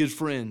 some of my good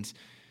friends,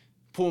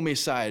 pulling me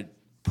aside,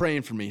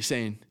 praying for me,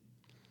 saying,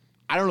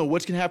 I don't know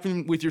what's going to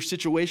happen with your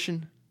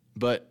situation,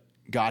 but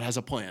God has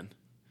a plan.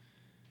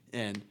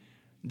 And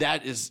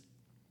that has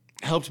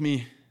helped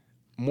me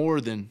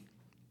more than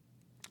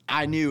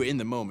I knew in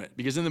the moment.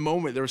 Because in the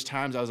moment, there was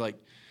times I was like,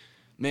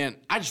 man,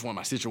 I just want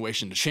my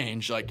situation to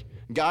change. Like,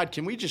 God,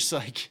 can I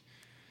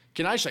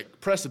just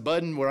press a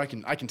button where I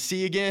can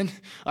see again?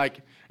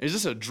 Like, is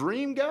this a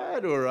dream,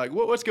 God? Or like,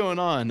 what's going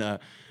on?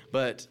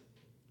 But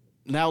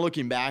now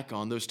looking back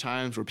on those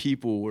times where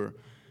people were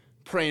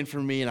praying for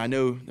me, and I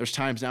know there's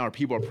times now where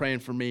people are praying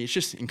for me, it's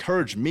just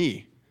encouraged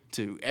me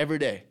to every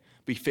day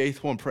be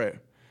faithful in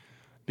prayer.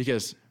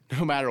 Because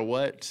no matter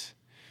what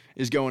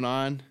is going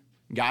on,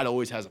 God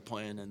always has a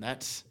plan, and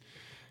that's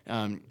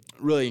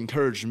really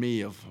encouraged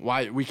me of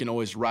why we can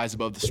always rise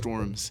above the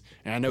storms.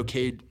 And I know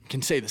Cade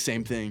can say the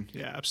same thing.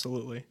 Yeah,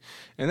 absolutely.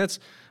 And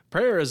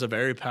prayer is a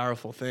very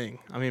powerful thing.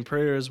 I mean,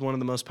 prayer is one of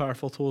the most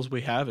powerful tools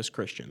we have as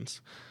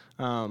Christians.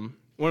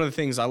 One of the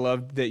things I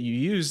loved that you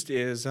used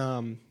is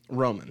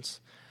Romans.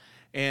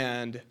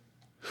 And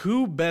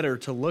who better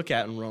to look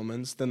at in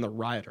Romans than the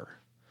writer?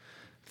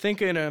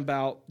 Thinking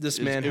about this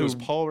man who... It was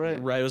Paul, right?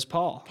 Right, it was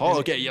Paul. Paul,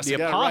 okay, yes. The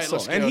apostle.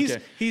 Right,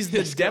 and he's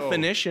the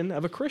definition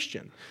of a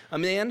Christian. A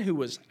man who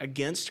was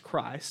against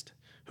Christ,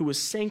 who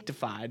was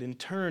sanctified and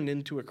turned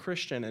into a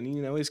Christian. And,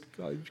 he's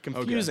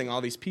confusing all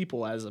these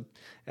people as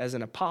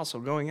an apostle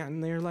going out.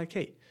 And they're like,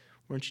 hey,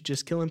 weren't you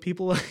just killing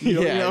people a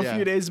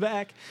few days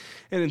back?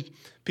 And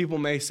people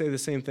may say the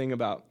same thing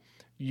about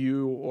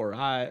you or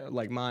I,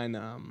 like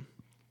mine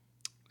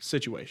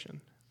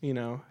situation. You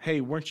know,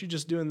 hey, weren't you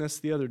just doing this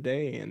the other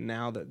day? And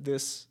now that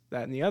this,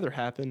 that, and the other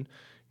happened,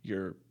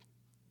 you're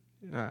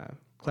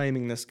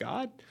claiming this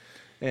God.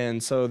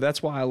 And so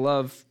that's why I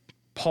love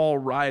Paul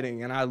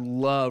writing, and I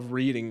love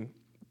reading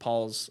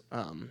Paul's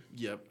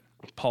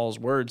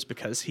words,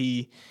 because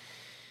he's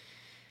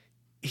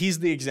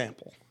the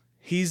example.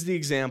 He's the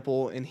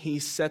example, and he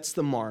sets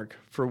the mark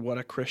for what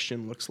a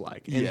Christian looks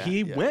like. And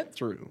he went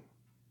through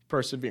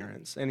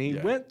perseverance, and he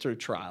went through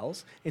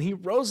trials, and he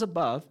rose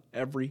above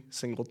every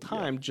single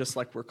time, just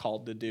like we're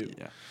called to do.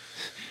 Yeah,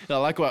 I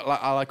like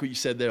what you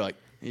said there. Like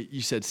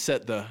you said,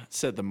 set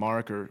the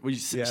mark, or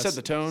set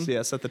the tone.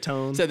 Yeah, set the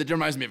tone. That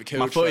reminds me of a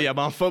coach.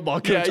 My football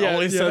coach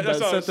always said that.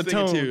 Set the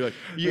tone. Too.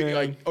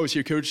 So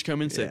your coach come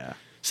in and say,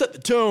 set the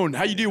tone.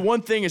 How you do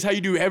one thing is how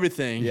you do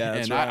everything. Yeah,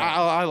 that's and right.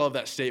 I love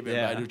that statement.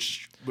 Yeah. It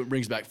just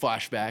brings back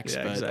flashbacks.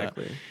 Yeah,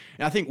 exactly.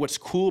 And I think what's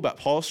cool about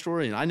Paul's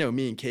story, and I know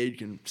me and Cade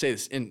can say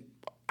this, and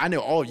I know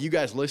all you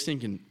guys listening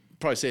can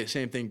probably say the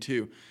same thing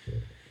too,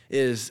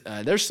 is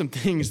there's some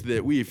things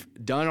that we've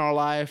done in our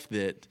life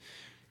that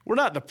we're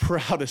not the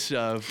proudest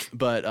of,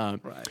 but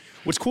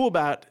what's cool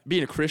about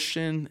being a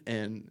Christian,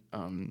 and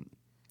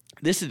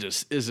this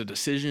is a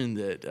decision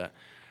that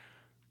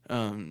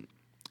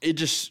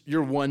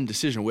you're one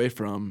decision away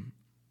from,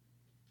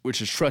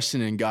 which is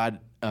trusting in God.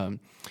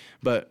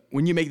 But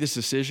when you make this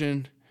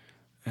decision,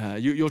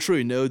 you'll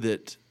truly know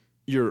that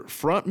your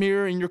front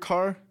mirror in your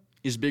car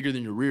is bigger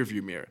than your rear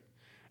view mirror.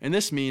 And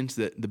this means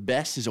that the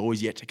best is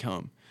always yet to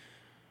come.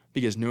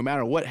 Because no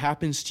matter what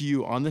happens to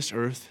you on this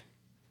earth,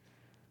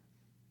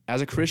 as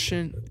a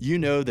Christian, you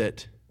know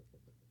that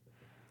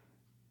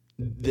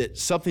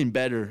something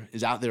better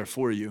is out there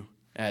for you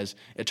as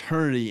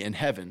eternity in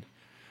heaven.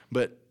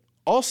 But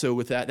also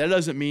with that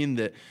doesn't mean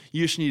that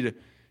you just need to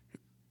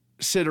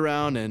sit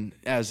around and,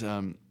 as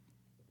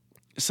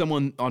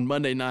someone on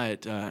Monday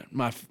night,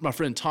 my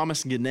friend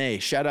Thomas Gannay,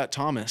 shout out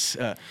Thomas,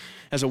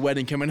 has a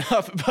wedding coming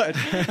up.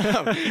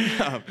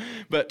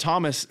 But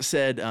Thomas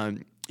said,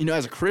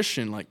 as a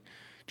Christian, like,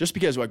 just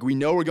because we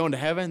know we're going to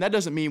heaven, that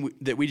doesn't mean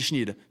that we just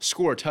need to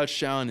score a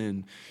touchdown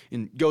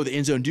and go to the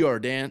end zone, do our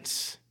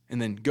dance,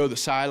 and then go to the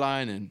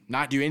sideline and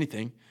not do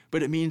anything.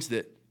 But it means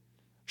that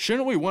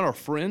shouldn't we want our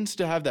friends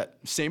to have that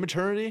same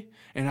eternity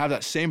and have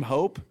that same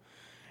hope?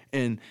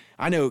 And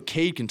I know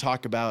Cade can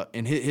talk about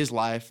in his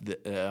life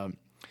that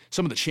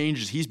some of the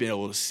changes he's been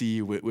able to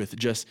see with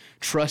just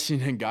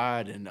trusting in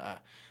God and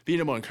being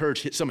able to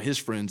encourage some of his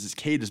friends.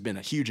 Cade has been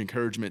a huge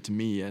encouragement to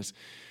me. As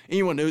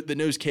anyone that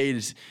knows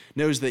Cade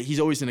knows that he's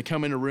always going to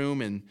come in a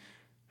room, and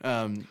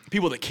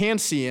people that can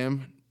see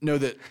him know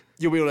that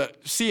you'll be able to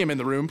see him in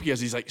the room because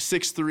he's like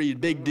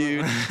 6'3", big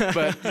dude.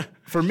 But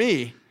for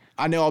me,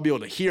 I know I'll be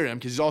able to hear him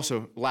because he's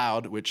also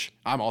loud, which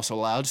I'm also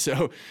loud,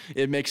 so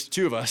it makes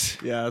two of us.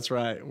 Yeah, that's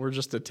right. We're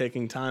just a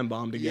ticking time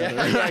bomb together.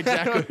 Yeah,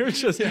 exactly.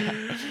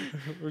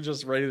 We're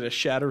just ready to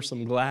shatter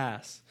some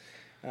glass.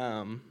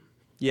 And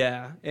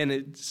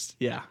it's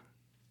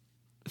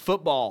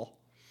football.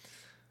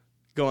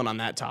 Going on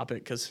that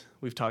topic, because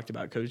we've talked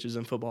about coaches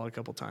in football a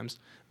couple times.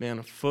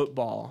 Man,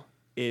 football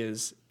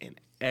is an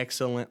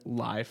excellent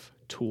life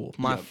tool.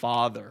 My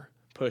father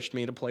pushed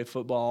me to play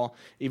football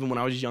even when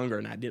I was younger,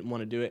 and I didn't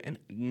want to do it. And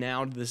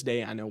now to this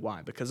day, I know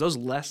why. Because those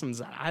lessons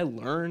that I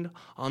learned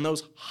on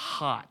those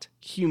hot,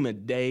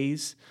 humid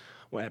days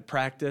at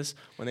practice,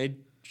 when they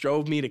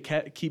drove me to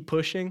keep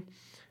pushing,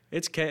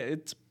 it's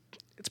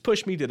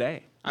pushed me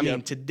today. I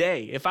mean,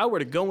 today, if I were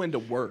to go into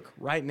work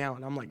right now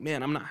and I'm like,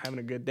 man, I'm not having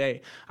a good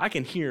day, I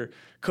can hear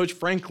Coach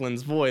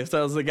Franklin's voice.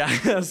 That was the guy.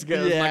 That's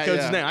my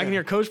coach's name. I can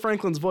hear Coach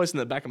Franklin's voice in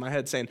the back of my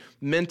head saying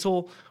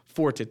mental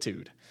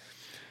fortitude.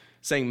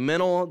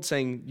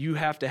 Saying you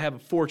have to have a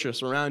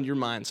fortress around your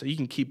mind so you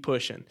can keep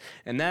pushing.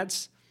 And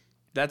that's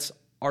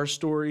our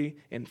story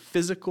in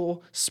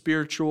physical,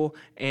 spiritual,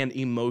 and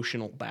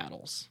emotional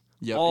battles.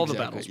 Yep, all the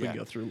battles we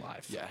go through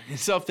life. Yeah,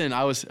 it's something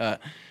I was.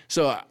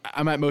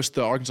 I'm at most of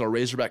the Arkansas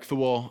Razorback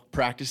football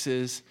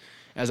practices,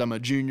 as I'm a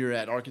junior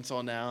at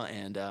Arkansas now,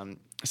 and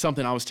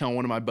something I was telling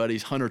one of my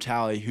buddies, Hunter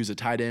Talley, who's a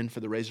tight end for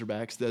the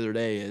Razorbacks, the other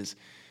day is,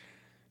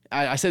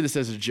 I said this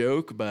as a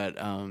joke,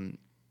 but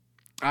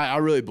I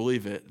really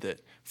believe it,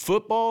 that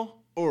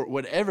football or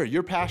whatever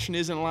your passion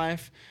is in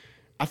life,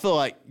 I feel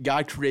like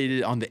God created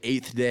it on the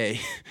 8th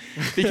day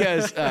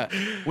because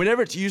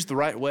whenever it's used the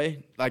right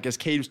way, like as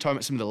Cade was talking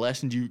about some of the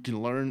lessons you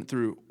can learn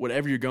through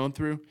whatever you're going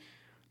through,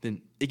 then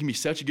it can be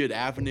such a good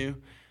avenue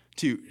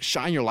to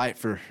shine your light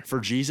for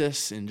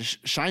Jesus and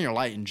just shine your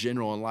light in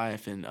general in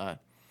life and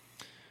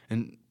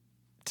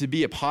to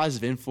be a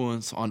positive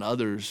influence on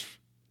others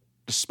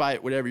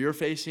despite whatever you're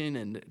facing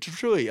and to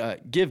truly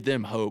give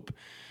them hope.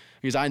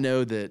 Because I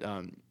know that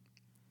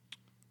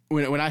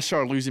when I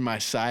started losing my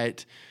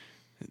sight,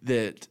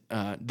 that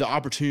the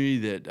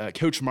opportunity that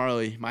Coach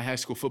Marley, my high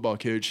school football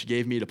coach,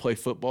 gave me to play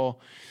football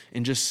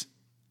and just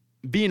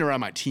being around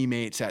my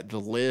teammates at the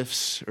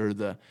lifts or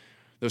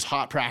those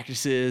hot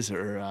practices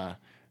or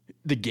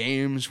the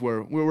games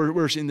where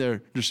we're in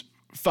there just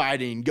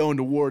fighting, going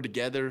to war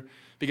together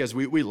because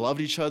we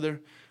loved each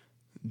other.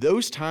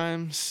 Those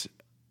times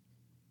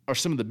are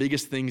some of the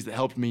biggest things that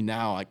helped me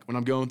now. Like when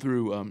I'm going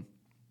through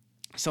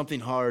something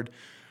hard,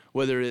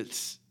 whether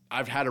it's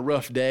I've had a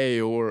rough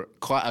day or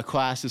a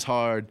class is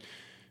hard,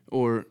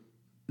 or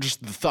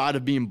just the thought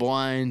of being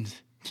blind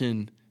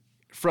can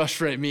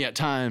frustrate me at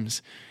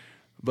times.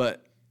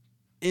 But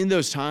in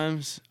those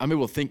times, I'm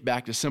able to think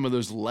back to some of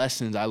those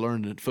lessons I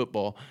learned in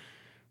football,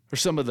 or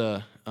some of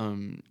the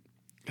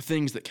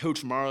things that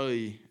Coach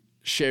Marley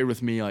shared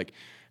with me, like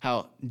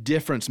how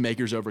difference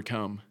makers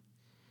overcome.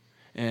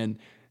 And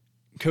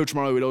Coach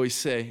Marley would always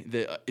say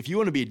that if you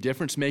want to be a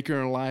difference maker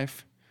in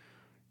life,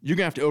 you're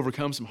going to have to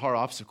overcome some hard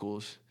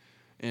obstacles.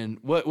 And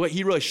what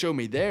he really showed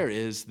me there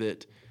is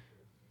that,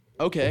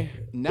 okay,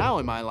 now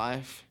in my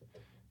life,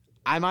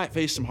 I might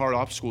face some hard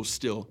obstacles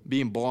still,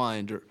 being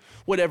blind or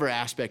whatever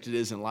aspect it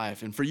is in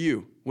life. And for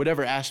you,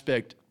 whatever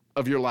aspect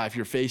of your life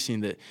you're facing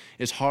that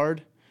is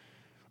hard,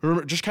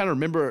 just kind of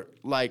remember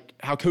like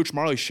how Coach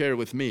Marley shared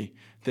with me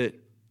that,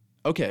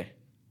 okay,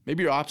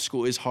 maybe your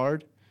obstacle is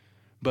hard,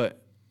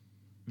 but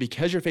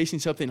because you're facing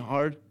something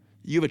hard,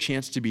 you have a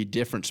chance to be a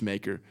difference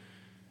maker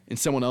in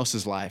someone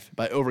else's life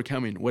by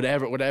overcoming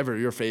whatever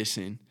you're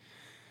facing.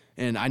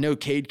 And I know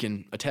Cade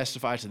can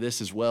testify to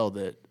this as well,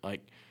 that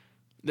like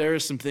there are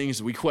some things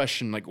that we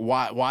question, like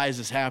why is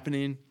this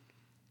happening?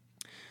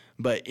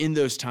 But in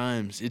those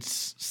times,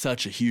 it's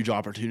such a huge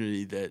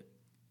opportunity that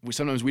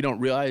sometimes we don't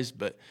realize,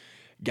 but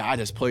God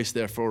has placed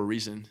there for a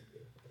reason.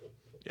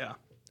 Yeah,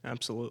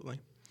 absolutely.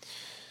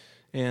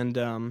 And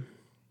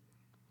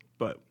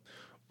but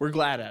we're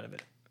glad out of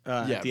it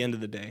at the end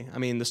of the day. I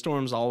mean, the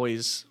storm's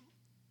always.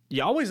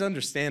 You always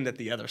understand at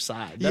the other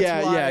side.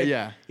 That's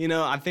why, you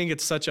know, I think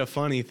it's such a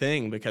funny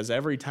thing because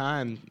every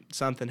time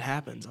something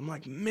happens, I'm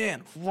like,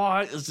 man,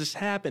 why is this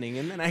happening?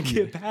 And then I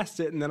get past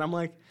it, and then I'm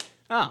like,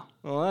 oh,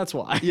 well, that's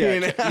why. Yeah, you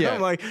know? yeah.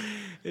 I'm like,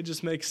 it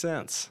just makes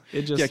sense.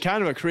 It just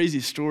kind of a crazy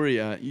story.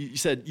 You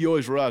said you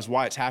always realize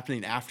why it's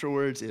happening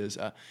afterwards is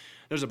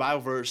there's a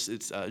Bible verse.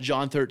 It's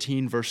John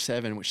 13, verse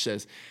 7, which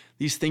says,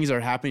 these things are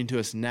happening to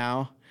us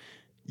now.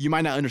 You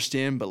might not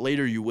understand, but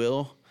later you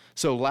will.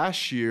 So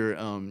last year,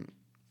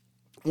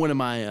 one of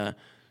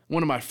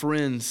my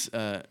friends,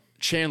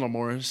 Chandler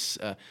Morris,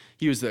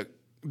 he was the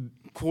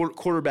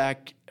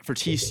quarterback for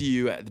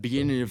TCU at the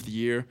beginning of the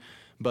year,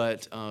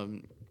 but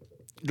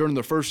during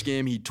the first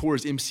game he tore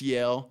his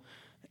MCL,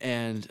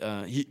 and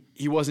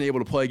he wasn't able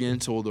to play again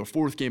until the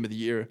fourth game of the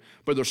year.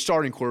 But their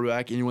starting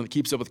quarterback, anyone that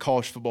keeps up with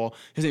college football,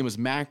 his name was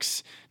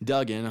Max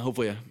Duggan.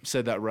 Hopefully I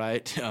said that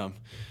right.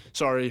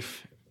 Sorry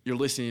if you're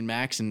listening,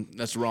 Max, and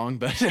that's wrong,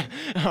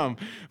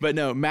 but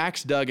no,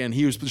 Max Duggan,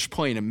 he was just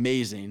playing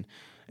amazing.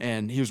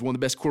 And he was one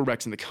of the best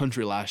quarterbacks in the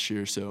country last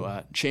year.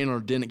 So Chandler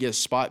didn't get a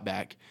spot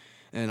back.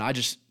 And I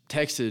just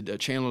texted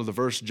Chandler the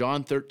verse,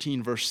 John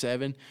 13, verse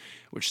 7,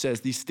 which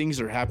says, these things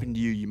are happening to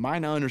you. You might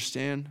not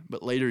understand,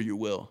 but later you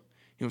will.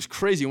 It was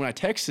crazy. When I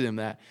texted him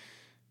that,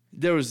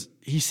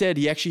 he said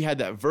he actually had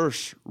that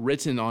verse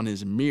written on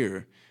his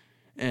mirror.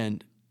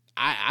 And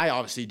I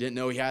obviously didn't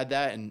know he had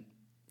that. And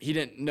he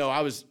didn't know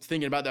I was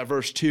thinking about that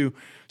verse too.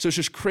 So it's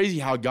just crazy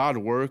how God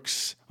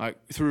works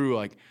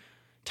through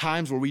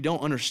times where we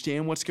don't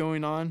understand what's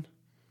going on,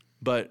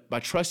 but by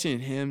trusting in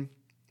him,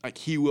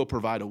 he will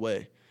provide a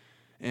way.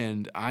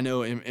 And I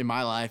know in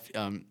my life,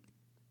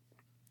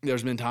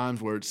 there's been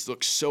times where it's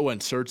looked so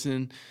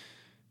uncertain,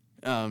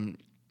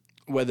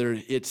 whether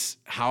it's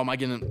how am I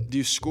going to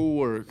do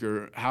schoolwork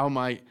or how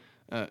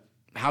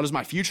does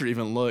my future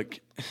even look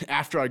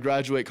after I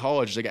graduate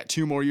college? I got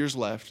 2 more years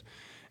left,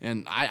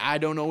 and I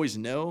don't always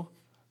know.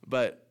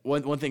 But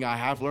one thing I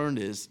have learned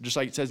is, just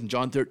like it says in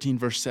John 13,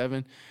 verse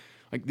 7,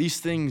 these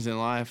things in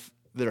life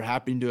that are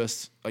happening to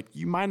us,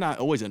 you might not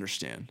always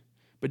understand.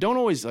 But don't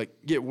always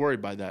get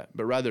worried by that.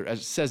 But rather, as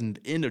it says in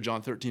the end of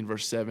John 13,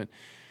 verse 7,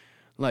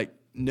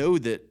 know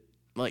that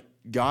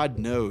God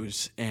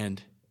knows.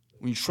 And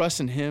when you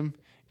trust in him,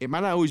 it might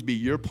not always be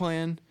your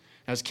plan.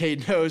 As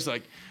Cade knows,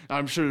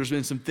 I'm sure there's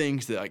been some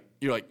things that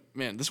you're like,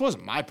 man, this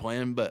wasn't my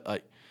plan,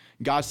 but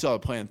God still had a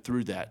plan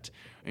through that.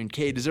 And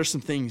Cade, is there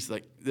some things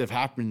that have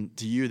happened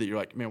to you that you're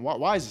like, man,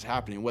 why is this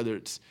happening? Whether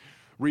it's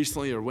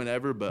recently or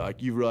whenever,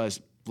 but you realize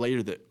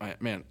later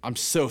that, man, I'm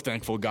so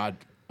thankful God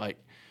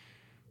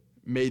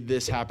made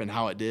this happen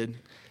how it did.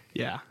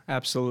 Yeah,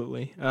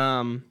 absolutely.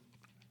 Not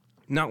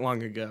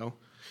long ago,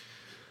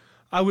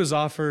 I was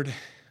offered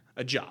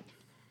a job,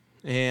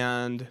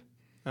 and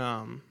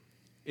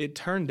it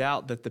turned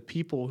out that the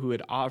people who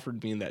had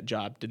offered me that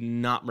job did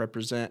not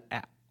represent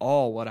at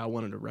all what I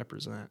wanted to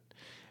represent,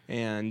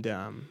 and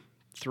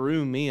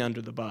threw me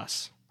under the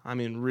bus. I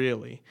mean,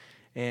 really.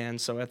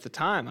 And so at the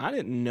time, I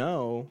didn't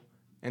know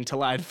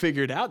until I had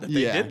figured out that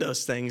they did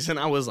those things. And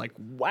I was like,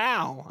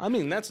 wow. I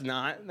mean, that's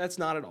not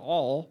at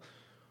all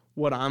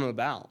what I'm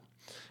about.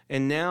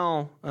 And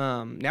now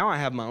I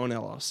have my own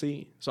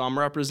LLC. So I'm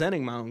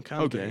representing my own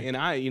company. Okay. And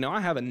I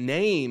have a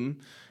name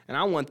And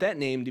I want that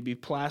name to be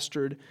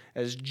plastered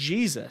as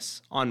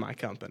Jesus on my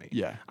company.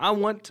 Yeah. I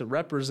want to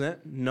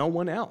represent no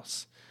one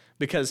else.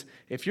 Because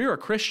if you're a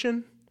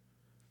Christian,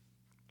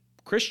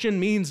 Christian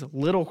means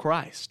little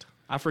Christ.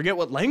 I forget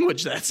what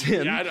language that's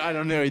in. Yeah, I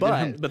don't know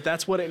either. But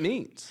that's what it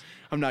means.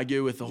 I'm not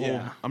good with the whole.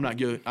 Yeah. I'm not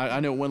good. I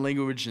know one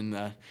language, and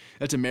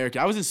that's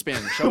American. I was in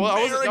Spanish. I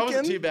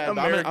wasn't too bad.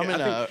 But I'm in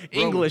I think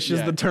English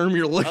is the term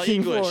you're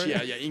looking English, for.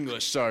 yeah,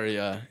 English. Sorry,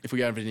 if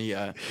we have any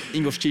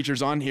English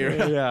teachers on here.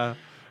 Yeah,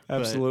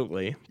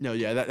 absolutely. No,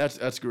 yeah,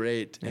 that's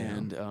great. Yeah.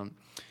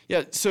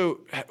 And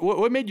so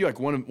what made you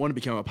want to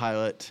become a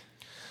pilot?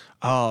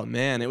 Oh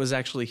man, it was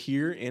actually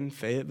here in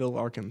Fayetteville,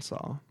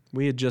 Arkansas.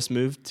 We had just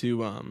moved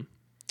to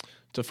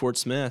Fort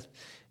Smith,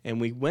 and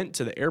we went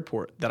to the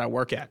airport that I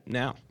work at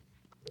now.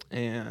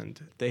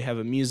 And they have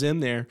a museum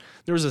there.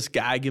 There was this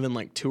guy giving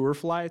like tour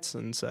flights,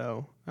 and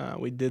so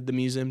we did the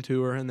museum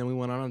tour, and then we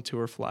went on a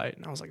tour flight,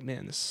 and I was like,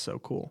 man, this is so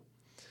cool.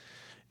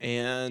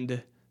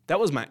 And that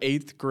was my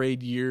 8th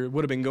grade year.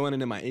 Would have been going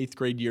into my 8th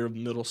grade year of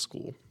middle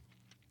school.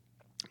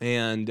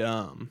 And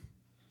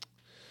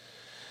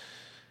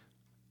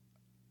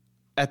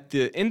at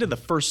the end of the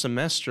first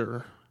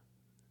semester,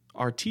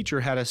 our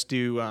teacher had us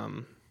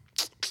do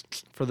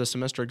for the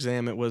semester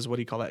exam, it was, what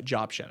do you call that,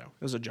 job shadow.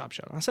 It was a job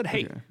shadow. I said,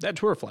 hey, that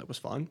tour flight was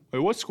fun. Wait,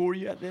 what school were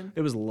you at then?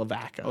 It was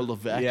Lavaca. Oh,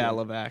 Lavaca. Yeah,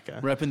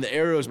 Lavaca. Repping the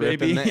arrows,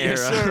 baby. Repping the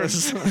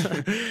arrows.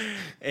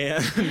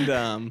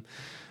 And,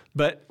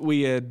 but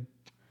we had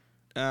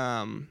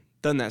done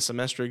that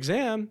semester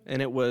exam,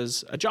 and it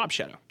was a job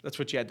shadow. That's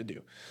what you had to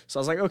do. So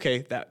I was like,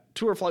 okay, that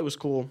tour flight was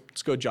cool.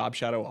 Let's go job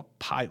shadow a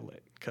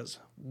pilot, because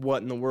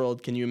what in the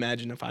world can you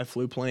imagine if I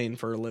flew plane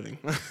for a living?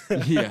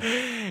 Yeah.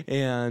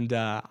 And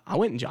I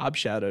went and job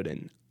shadowed,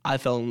 and I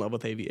fell in love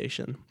with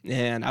aviation.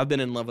 And I've been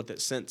in love with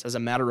it since. As a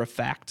matter of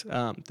fact,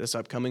 this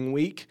upcoming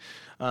week,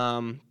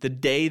 the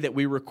day that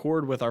we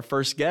record with our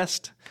first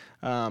guest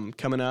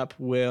coming up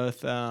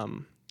with...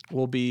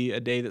 will be a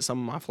day that some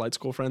of my flight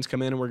school friends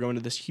come in, and we're going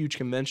to this huge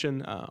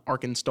convention,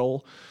 Arkansas,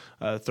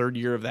 3rd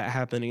year of that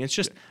happening. It's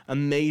just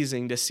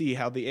amazing to see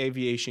how the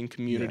aviation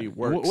community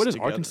works. What does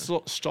together.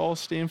 Arkansas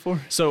stand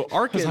for? So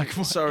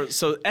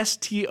so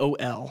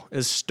STOL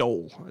is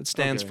STOL. It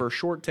stands for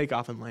Short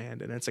Takeoff and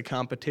Land, and it's a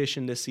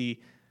competition to see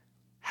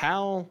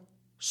how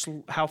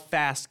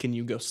fast can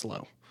you go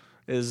slow.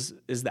 Is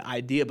the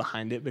idea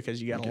behind it,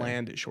 because you got to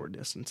land at short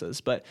distances.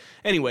 But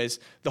anyways,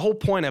 the whole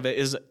point of it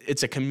is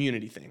it's a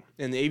community thing,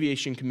 and the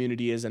aviation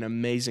community is an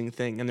amazing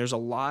thing. And there's a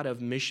lot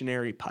of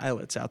missionary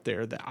pilots out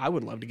there that I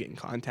would love to get in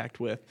contact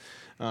with,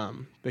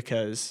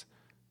 because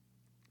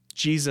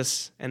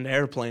Jesus and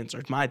airplanes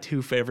are my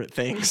 2 favorite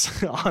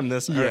things on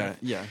this earth.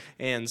 Yeah.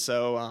 And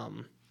so,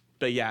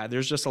 but yeah,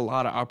 there's just a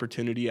lot of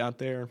opportunity out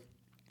there,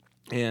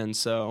 and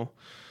so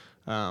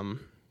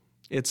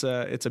it's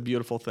a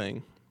beautiful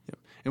thing.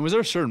 And was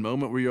there a certain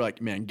moment where you're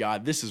like, man,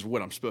 God, this is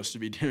what I'm supposed to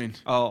be doing?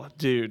 Oh,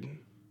 dude.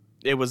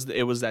 It was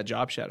that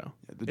job shadow.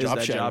 Yeah,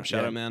 job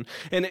shadow, man.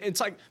 And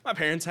it's like, my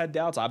parents had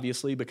doubts,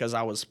 obviously, because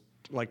I was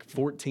like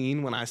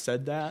 14 when I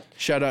said that.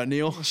 Shout out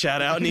Neil.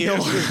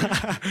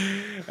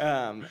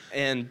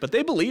 But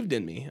they believed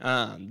in me.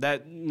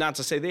 That, not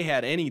to say they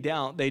had any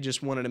doubt, they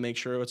just wanted to make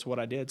sure it's what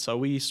I did. So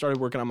we started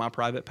working on my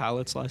private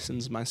pilot's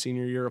license my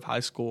senior year of high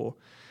school,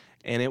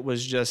 and it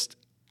was just,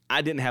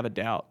 I didn't have a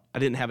doubt. I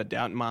didn't have a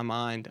doubt in my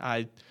mind.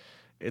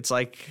 It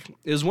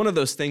was one of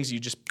those things you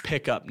just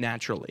pick up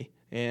naturally.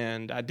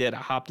 And I did. I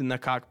hopped in the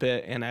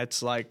cockpit, and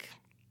it's like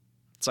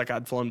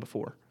I'd flown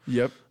before.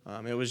 Yep.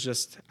 It was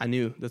just, I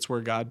knew that's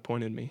where God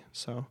pointed me.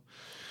 So,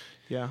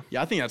 yeah.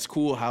 Yeah, I think that's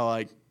cool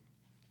how,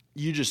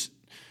 you just,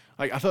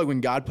 I feel like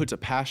when God puts a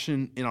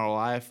passion in our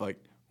life,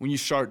 when you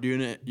start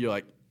doing it, you're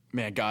like,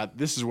 man, God,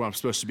 this is what I'm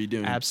supposed to be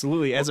doing.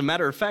 Absolutely. As a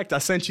matter of fact, I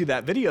sent you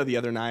that video the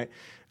other night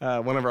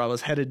whenever I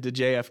was headed to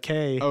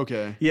JFK.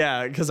 Okay.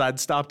 Yeah, because I'd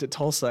stopped at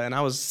Tulsa, and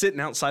I was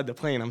sitting outside the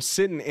plane. I'm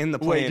sitting in the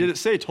plane. Wait, did it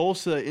say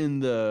Tulsa in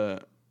the...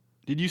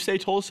 Did you say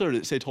Tulsa, or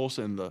did it say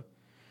Tulsa in the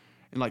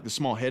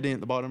small heading at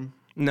the bottom?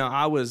 No,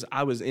 I was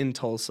in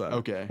Tulsa.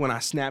 Okay. When I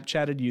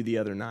Snapchatted you the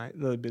other night.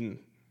 It had been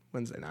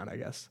Wednesday night, I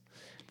guess,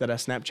 that I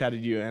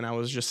Snapchatted you, and I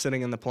was just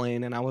sitting in the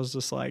plane, and I was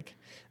just like,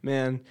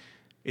 man...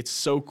 It's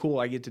so cool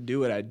I get to do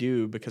what I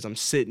do because I'm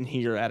sitting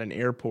here at an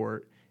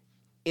airport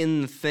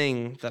in the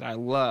thing that I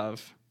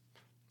love,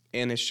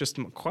 and it's just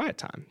a quiet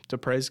time to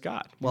praise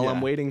God while I'm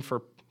waiting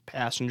for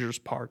passengers,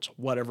 parts,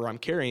 whatever I'm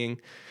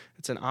carrying.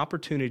 It's an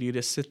opportunity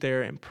to sit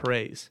there and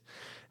praise,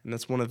 and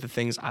that's one of the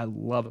things I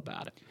love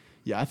about it.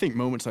 Yeah, I think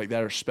moments like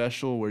that are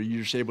special where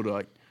you're just able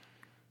to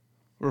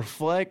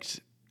reflect,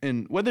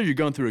 and whether you're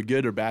going through a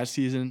good or bad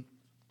season,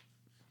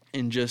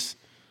 and just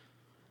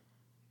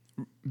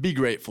be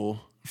grateful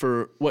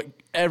for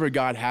whatever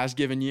God has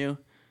given you.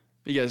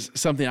 Because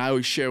something I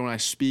always share when I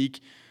speak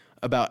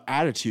about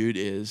attitude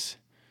is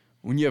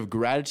when you have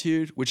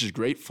gratitude, which is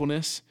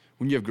gratefulness,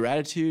 when you have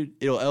gratitude,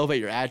 it'll elevate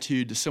your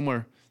attitude to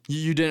somewhere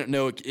you didn't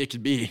know it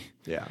could be.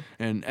 Yeah.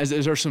 And as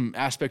there are some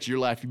aspects of your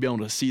life you'd be able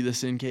to see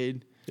this in,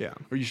 Cade? Yeah.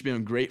 Or you should be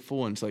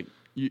grateful, and it's like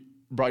you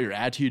brought your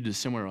attitude to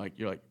somewhere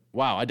you're like,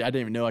 wow, I didn't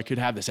even know I could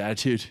have this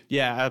attitude.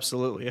 Yeah,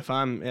 absolutely. If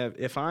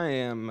I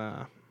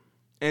am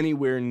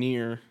anywhere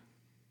near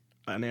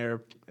an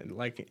air,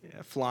 like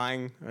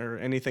flying or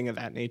anything of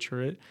that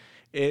nature,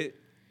 it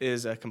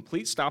is a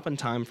complete stop in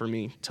time for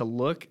me to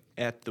look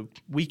at the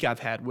week I've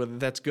had, whether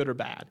that's good or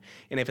bad.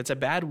 And if it's a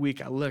bad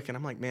week, I look and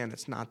I'm like, man,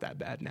 it's not that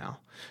bad now.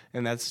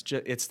 And it's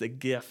the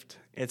gift.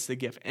 It's the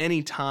gift.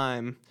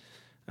 Anytime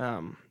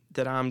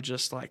that I'm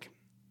just like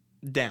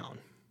down,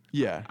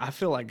 Yeah. I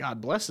feel like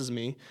God blesses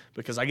me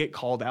because I get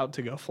called out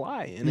to go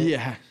fly in it.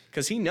 Yeah.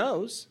 Because he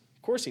knows,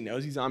 of course he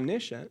knows, he's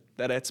omniscient,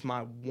 that it's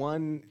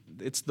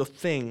the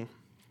thing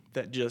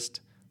that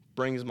just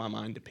brings my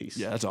mind to peace.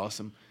 Yeah, that's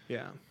awesome.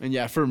 Yeah. And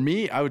yeah, for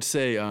me, I would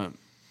say a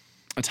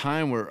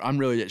time where I'm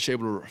really just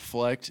able to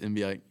reflect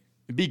and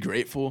be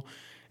grateful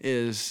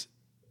is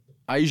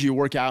I usually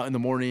work out in the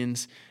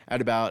mornings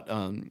at about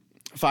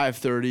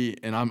 5:30,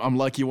 and I'm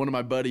lucky. One of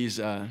my buddies,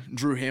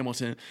 Drew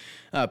Hamilton,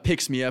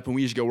 picks me up, and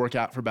we usually go work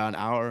out for about an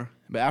hour.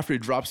 But after he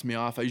drops me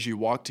off, I usually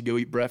walk to go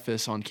eat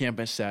breakfast on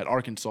campus at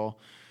Arkansas.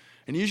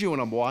 And usually when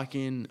I'm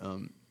walking,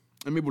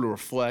 I'm able to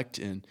reflect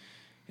and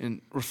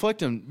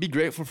reflect and be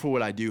grateful for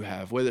what I do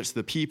have, whether it's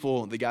the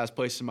people that God's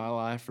placed in my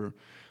life or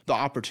the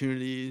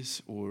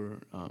opportunities or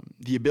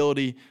the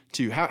ability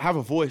to have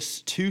a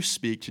voice to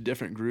speak to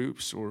different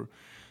groups or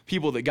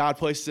people that God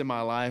places in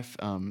my life.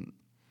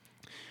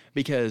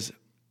 Because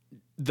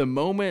the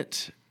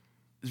moment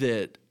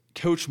that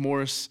Coach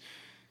Morris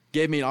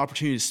gave me an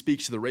opportunity to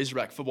speak to the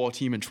Razorback football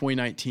team in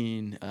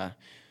 2019,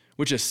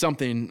 which is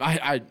something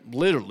I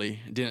literally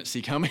didn't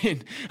see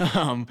coming.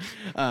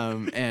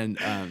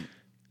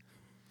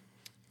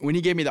 When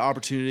he gave me the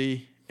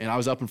opportunity and I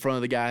was up in front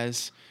of the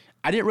guys,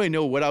 I didn't really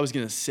know what I was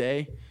going to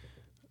say,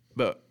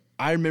 but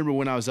I remember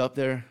when I was up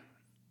there,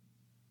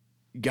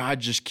 God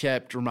just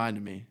kept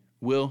reminding me,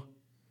 Will,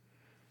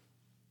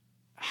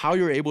 how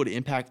you're able to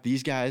impact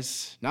these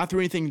guys, not through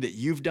anything that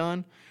you've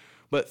done,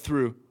 but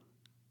through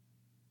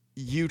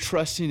you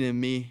trusting in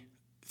me,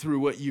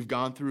 through what you've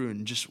gone through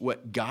and just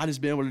what God has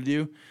been able to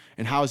do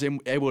and how I was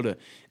able to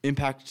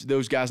impact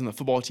those guys on the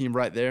football team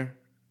right there.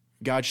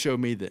 God showed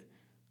me that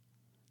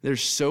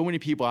there's so many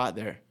people out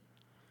there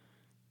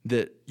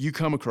that you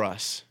come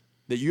across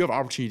that you have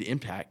opportunity to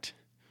impact,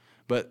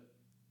 but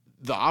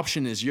the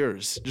option is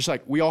yours. Just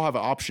like we all have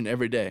an option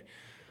every day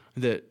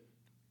that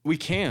we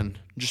can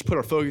just put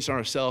our focus on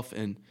ourselves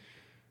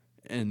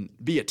and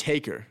be a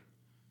taker.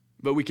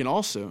 But we can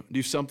also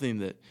do something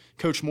that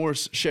Coach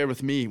Morris shared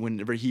with me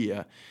whenever he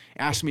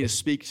asked me to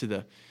speak to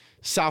the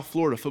South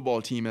Florida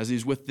football team as he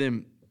was with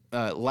them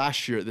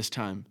last year at this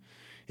time,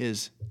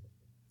 is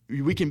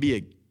you can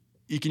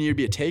either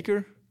be a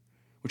taker,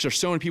 which there's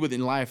so many people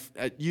in life,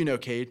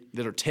 Cade,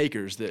 that are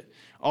takers, that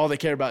all they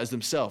care about is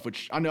themselves,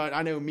 which I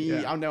know me,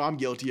 yeah. I know I'm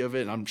guilty of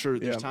it, and I'm sure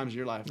there's times in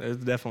your life. There's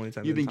definitely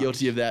times. You've been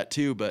guilty of that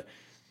too,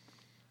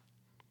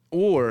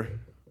 or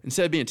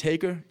instead of being a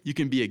taker, you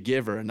can be a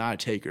giver and not a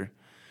taker.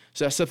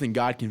 So that's something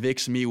God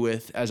convicts me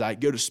with as I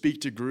go to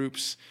speak to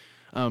groups,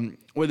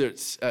 whether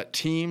it's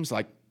teams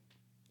like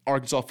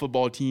Arkansas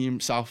football team,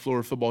 South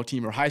Florida football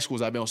team, or high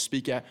schools I've been able to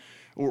speak at,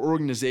 or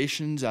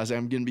organizations as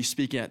I'm going to be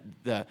speaking at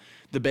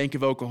the Bank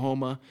of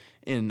Oklahoma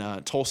in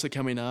Tulsa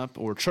coming up,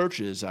 or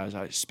churches as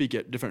I speak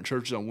at different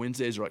churches on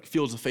Wednesdays or like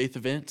Fields of Faith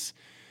events.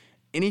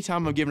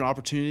 Anytime I'm given an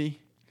opportunity,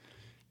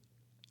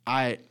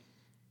 I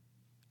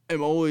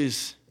am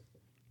always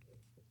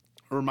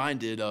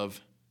reminded of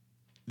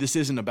this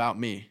isn't about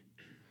me.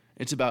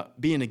 It's about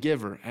being a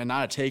giver and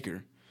not a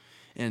taker.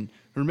 And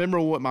remember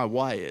what my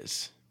why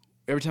is.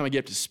 Every time I get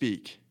up to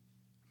speak,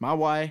 my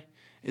why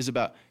is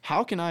about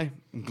how can I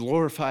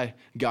glorify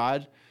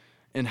God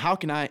and how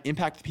can I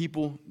impact the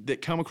people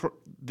that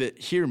that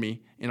hear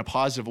me in a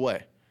positive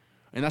way.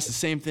 And that's the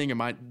same thing in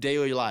my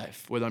daily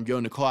life, whether I'm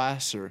going to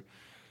class or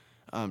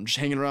just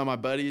hanging around my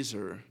buddies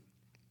or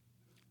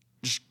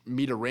just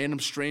meet a random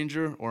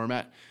stranger or I'm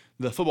at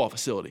the football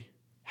facility.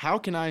 How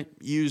can I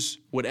use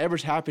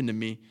whatever's happened to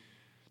me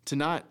to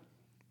not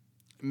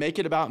make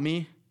it about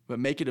me, but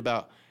make it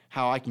about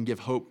how I can give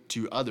hope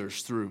to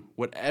others through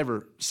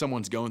whatever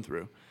someone's going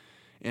through.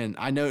 And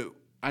I know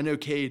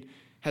Cade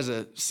has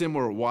a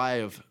similar why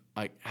of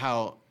like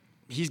how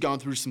he's gone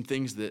through some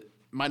things that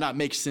might not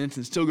make sense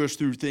and still goes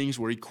through things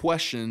where he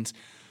questions,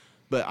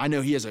 but I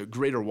know he has a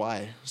greater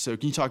why. So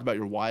can you talk about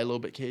your why a little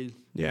bit, Cade?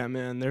 Yeah,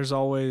 man, there's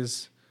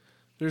always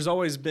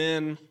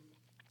been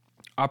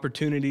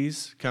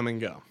opportunities come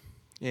and go.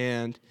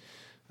 And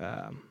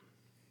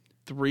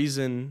the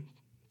reason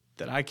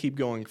that I keep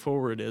going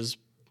forward is,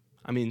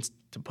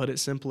 to put it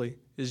simply,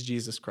 is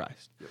Jesus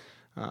Christ.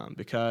 Yep.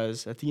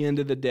 Because at the end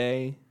of the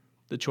day,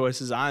 the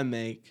choices I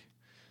make,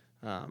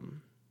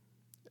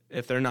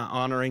 if they're not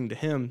honoring to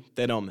him,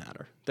 they don't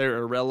matter. They're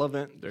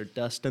irrelevant. They're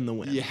dust in the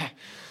wind. Yeah.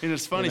 And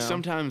it's funny,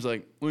 sometimes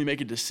like when we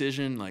make a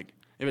decision, like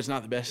if it's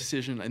not the best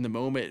decision, in the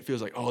moment it feels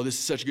like, oh, this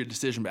is such a good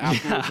decision. But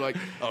afterwards, you're like,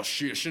 oh,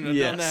 shoot, I shouldn't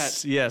have done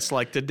that. Yes,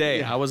 like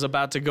today, I was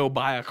about to go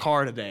buy a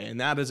car today,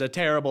 and that is a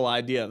terrible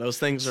idea. Those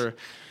things are,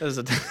 it's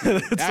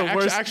the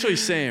worst. Actually,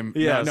 same.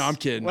 Yes. No, I'm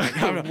kidding.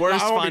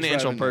 Worst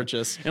financial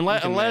purchase.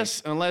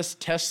 Unless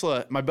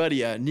Tesla, my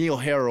buddy Neil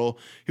Harrell,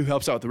 who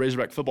helps out with the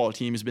Razorback football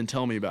team, has been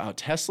telling me about how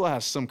Tesla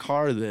has some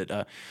car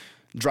that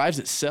drives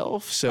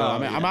itself. So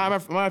I might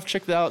have to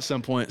check that out at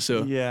some point.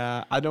 So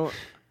yeah, I don't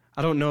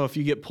know if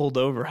you get pulled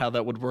over how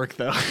that would work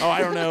though. Oh,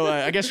 I don't know.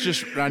 I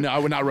guess I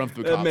would not run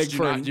for the cops. Do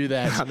not do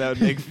that. That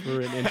would make for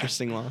an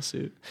interesting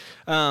lawsuit.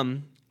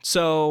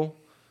 So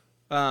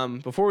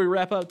before we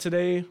wrap up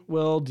today,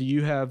 Will, do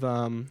you have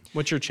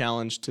what's your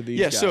challenge to these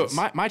guys? So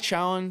my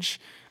challenge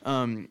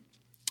to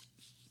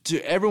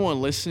everyone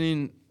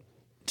listening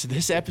to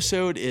this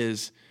episode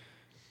is,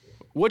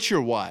 what's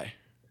your why?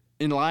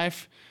 In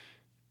life,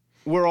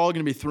 we're all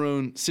going to be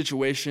thrown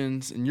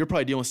situations, and you're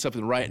probably dealing with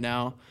something right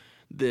now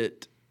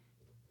that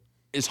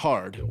is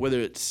hard, whether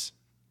it's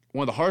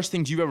one of the hardest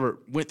things you've ever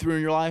went through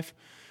in your life,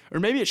 or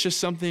maybe it's just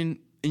something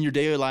in your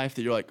daily life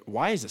that you're like,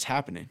 why is this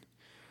happening?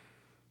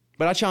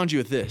 But I challenge you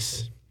with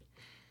this,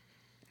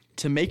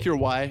 to make your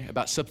why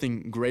about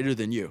something greater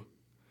than you.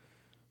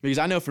 Because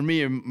I know for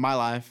me in my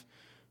life,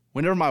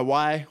 whenever my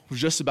why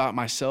was just about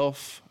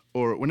myself,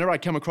 or whenever I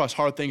come across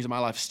hard things in my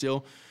life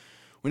still,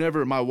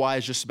 whenever my why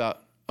is just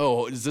about,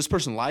 oh, does this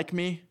person like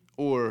me?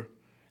 Or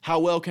how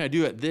well can I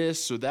do at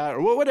this or that,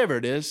 or whatever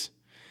it is,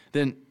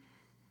 then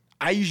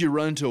I usually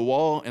run into a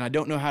wall and I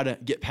don't know how to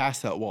get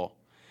past that wall.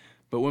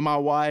 But when my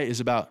why is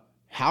about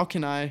how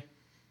can I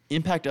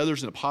impact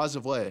others in a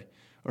positive way,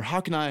 or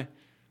how can I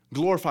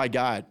glorify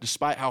God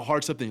despite how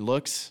hard something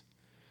looks,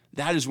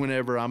 that is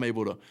whenever I'm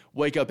able to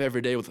wake up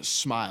every day with a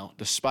smile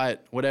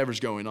despite whatever's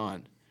going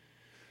on.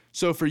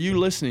 So for you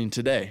listening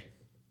today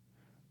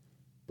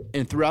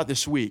and throughout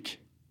this week,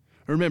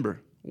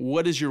 remember,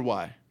 what is your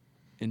why?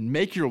 And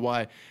make your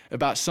why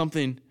about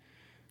something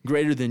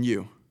greater than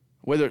you.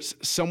 Whether it's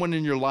someone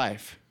in your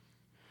life,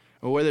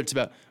 or whether it's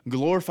about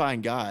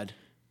glorifying God,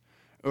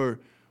 or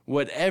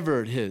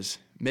whatever it is,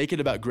 make it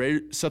about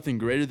something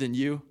greater than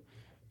you,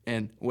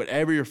 and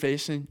whatever you're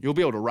facing, you'll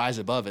be able to rise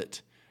above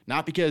it.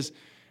 Not because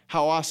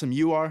how awesome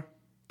you are,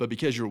 but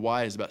because your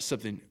why is about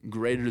something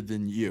greater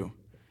than you.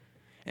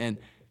 And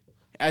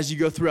as you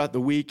go throughout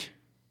the week,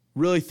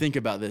 really think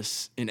about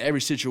this in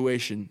every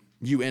situation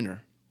you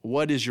enter.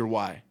 What is your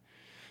why?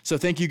 So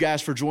thank you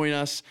guys for joining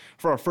us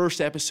for our first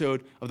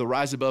episode of the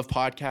Rise Above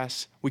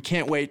podcast. We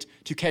can't wait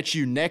to catch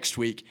you next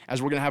week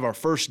as we're going to have our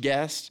first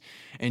guest,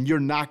 and you're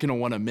not going to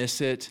want to miss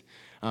it.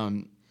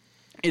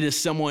 It is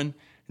someone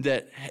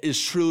that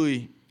is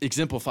truly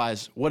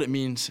exemplifies what it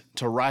means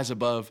to rise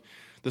above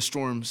the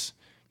storms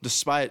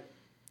despite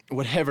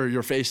whatever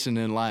you're facing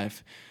in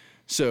life.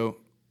 So,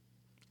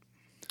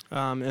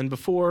 and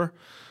before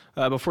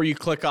you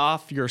click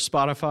off your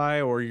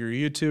Spotify or your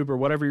YouTube or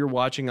whatever you're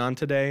watching on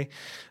today,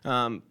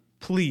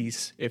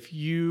 please, if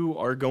you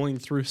are going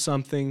through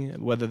something,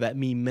 whether that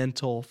be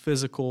mental,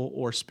 physical,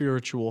 or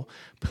spiritual,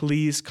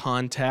 please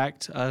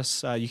contact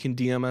us. You can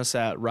DM us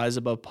at Rise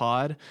Above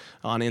Pod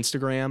on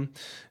Instagram,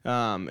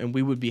 and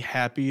we would be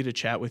happy to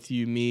chat with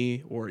you,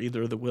 me or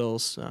either of the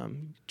Wills,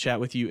 chat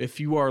with you. If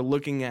you are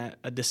looking at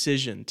a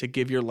decision to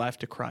give your life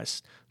to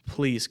Christ,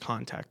 please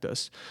contact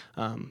us.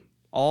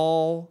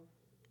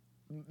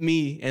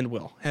 Me and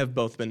Will have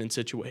both been in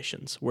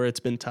situations where it's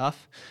been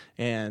tough,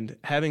 and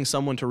having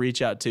someone to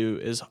reach out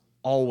to is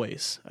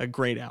always a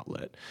great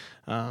outlet.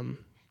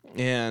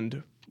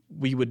 And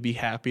we would be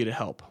happy to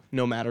help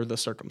no matter the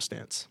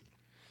circumstance.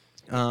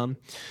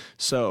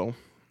 So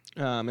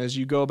as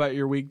you go about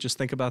your week, just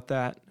think about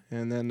that,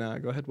 and then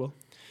go ahead, Will.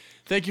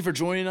 Thank you for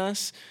joining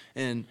us,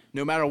 and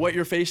no matter what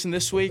you're facing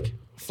this week,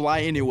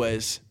 fly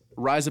anyways.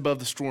 Rise above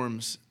the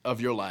storms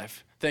of your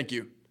life. Thank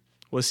you.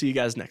 We'll see you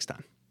guys next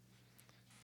time.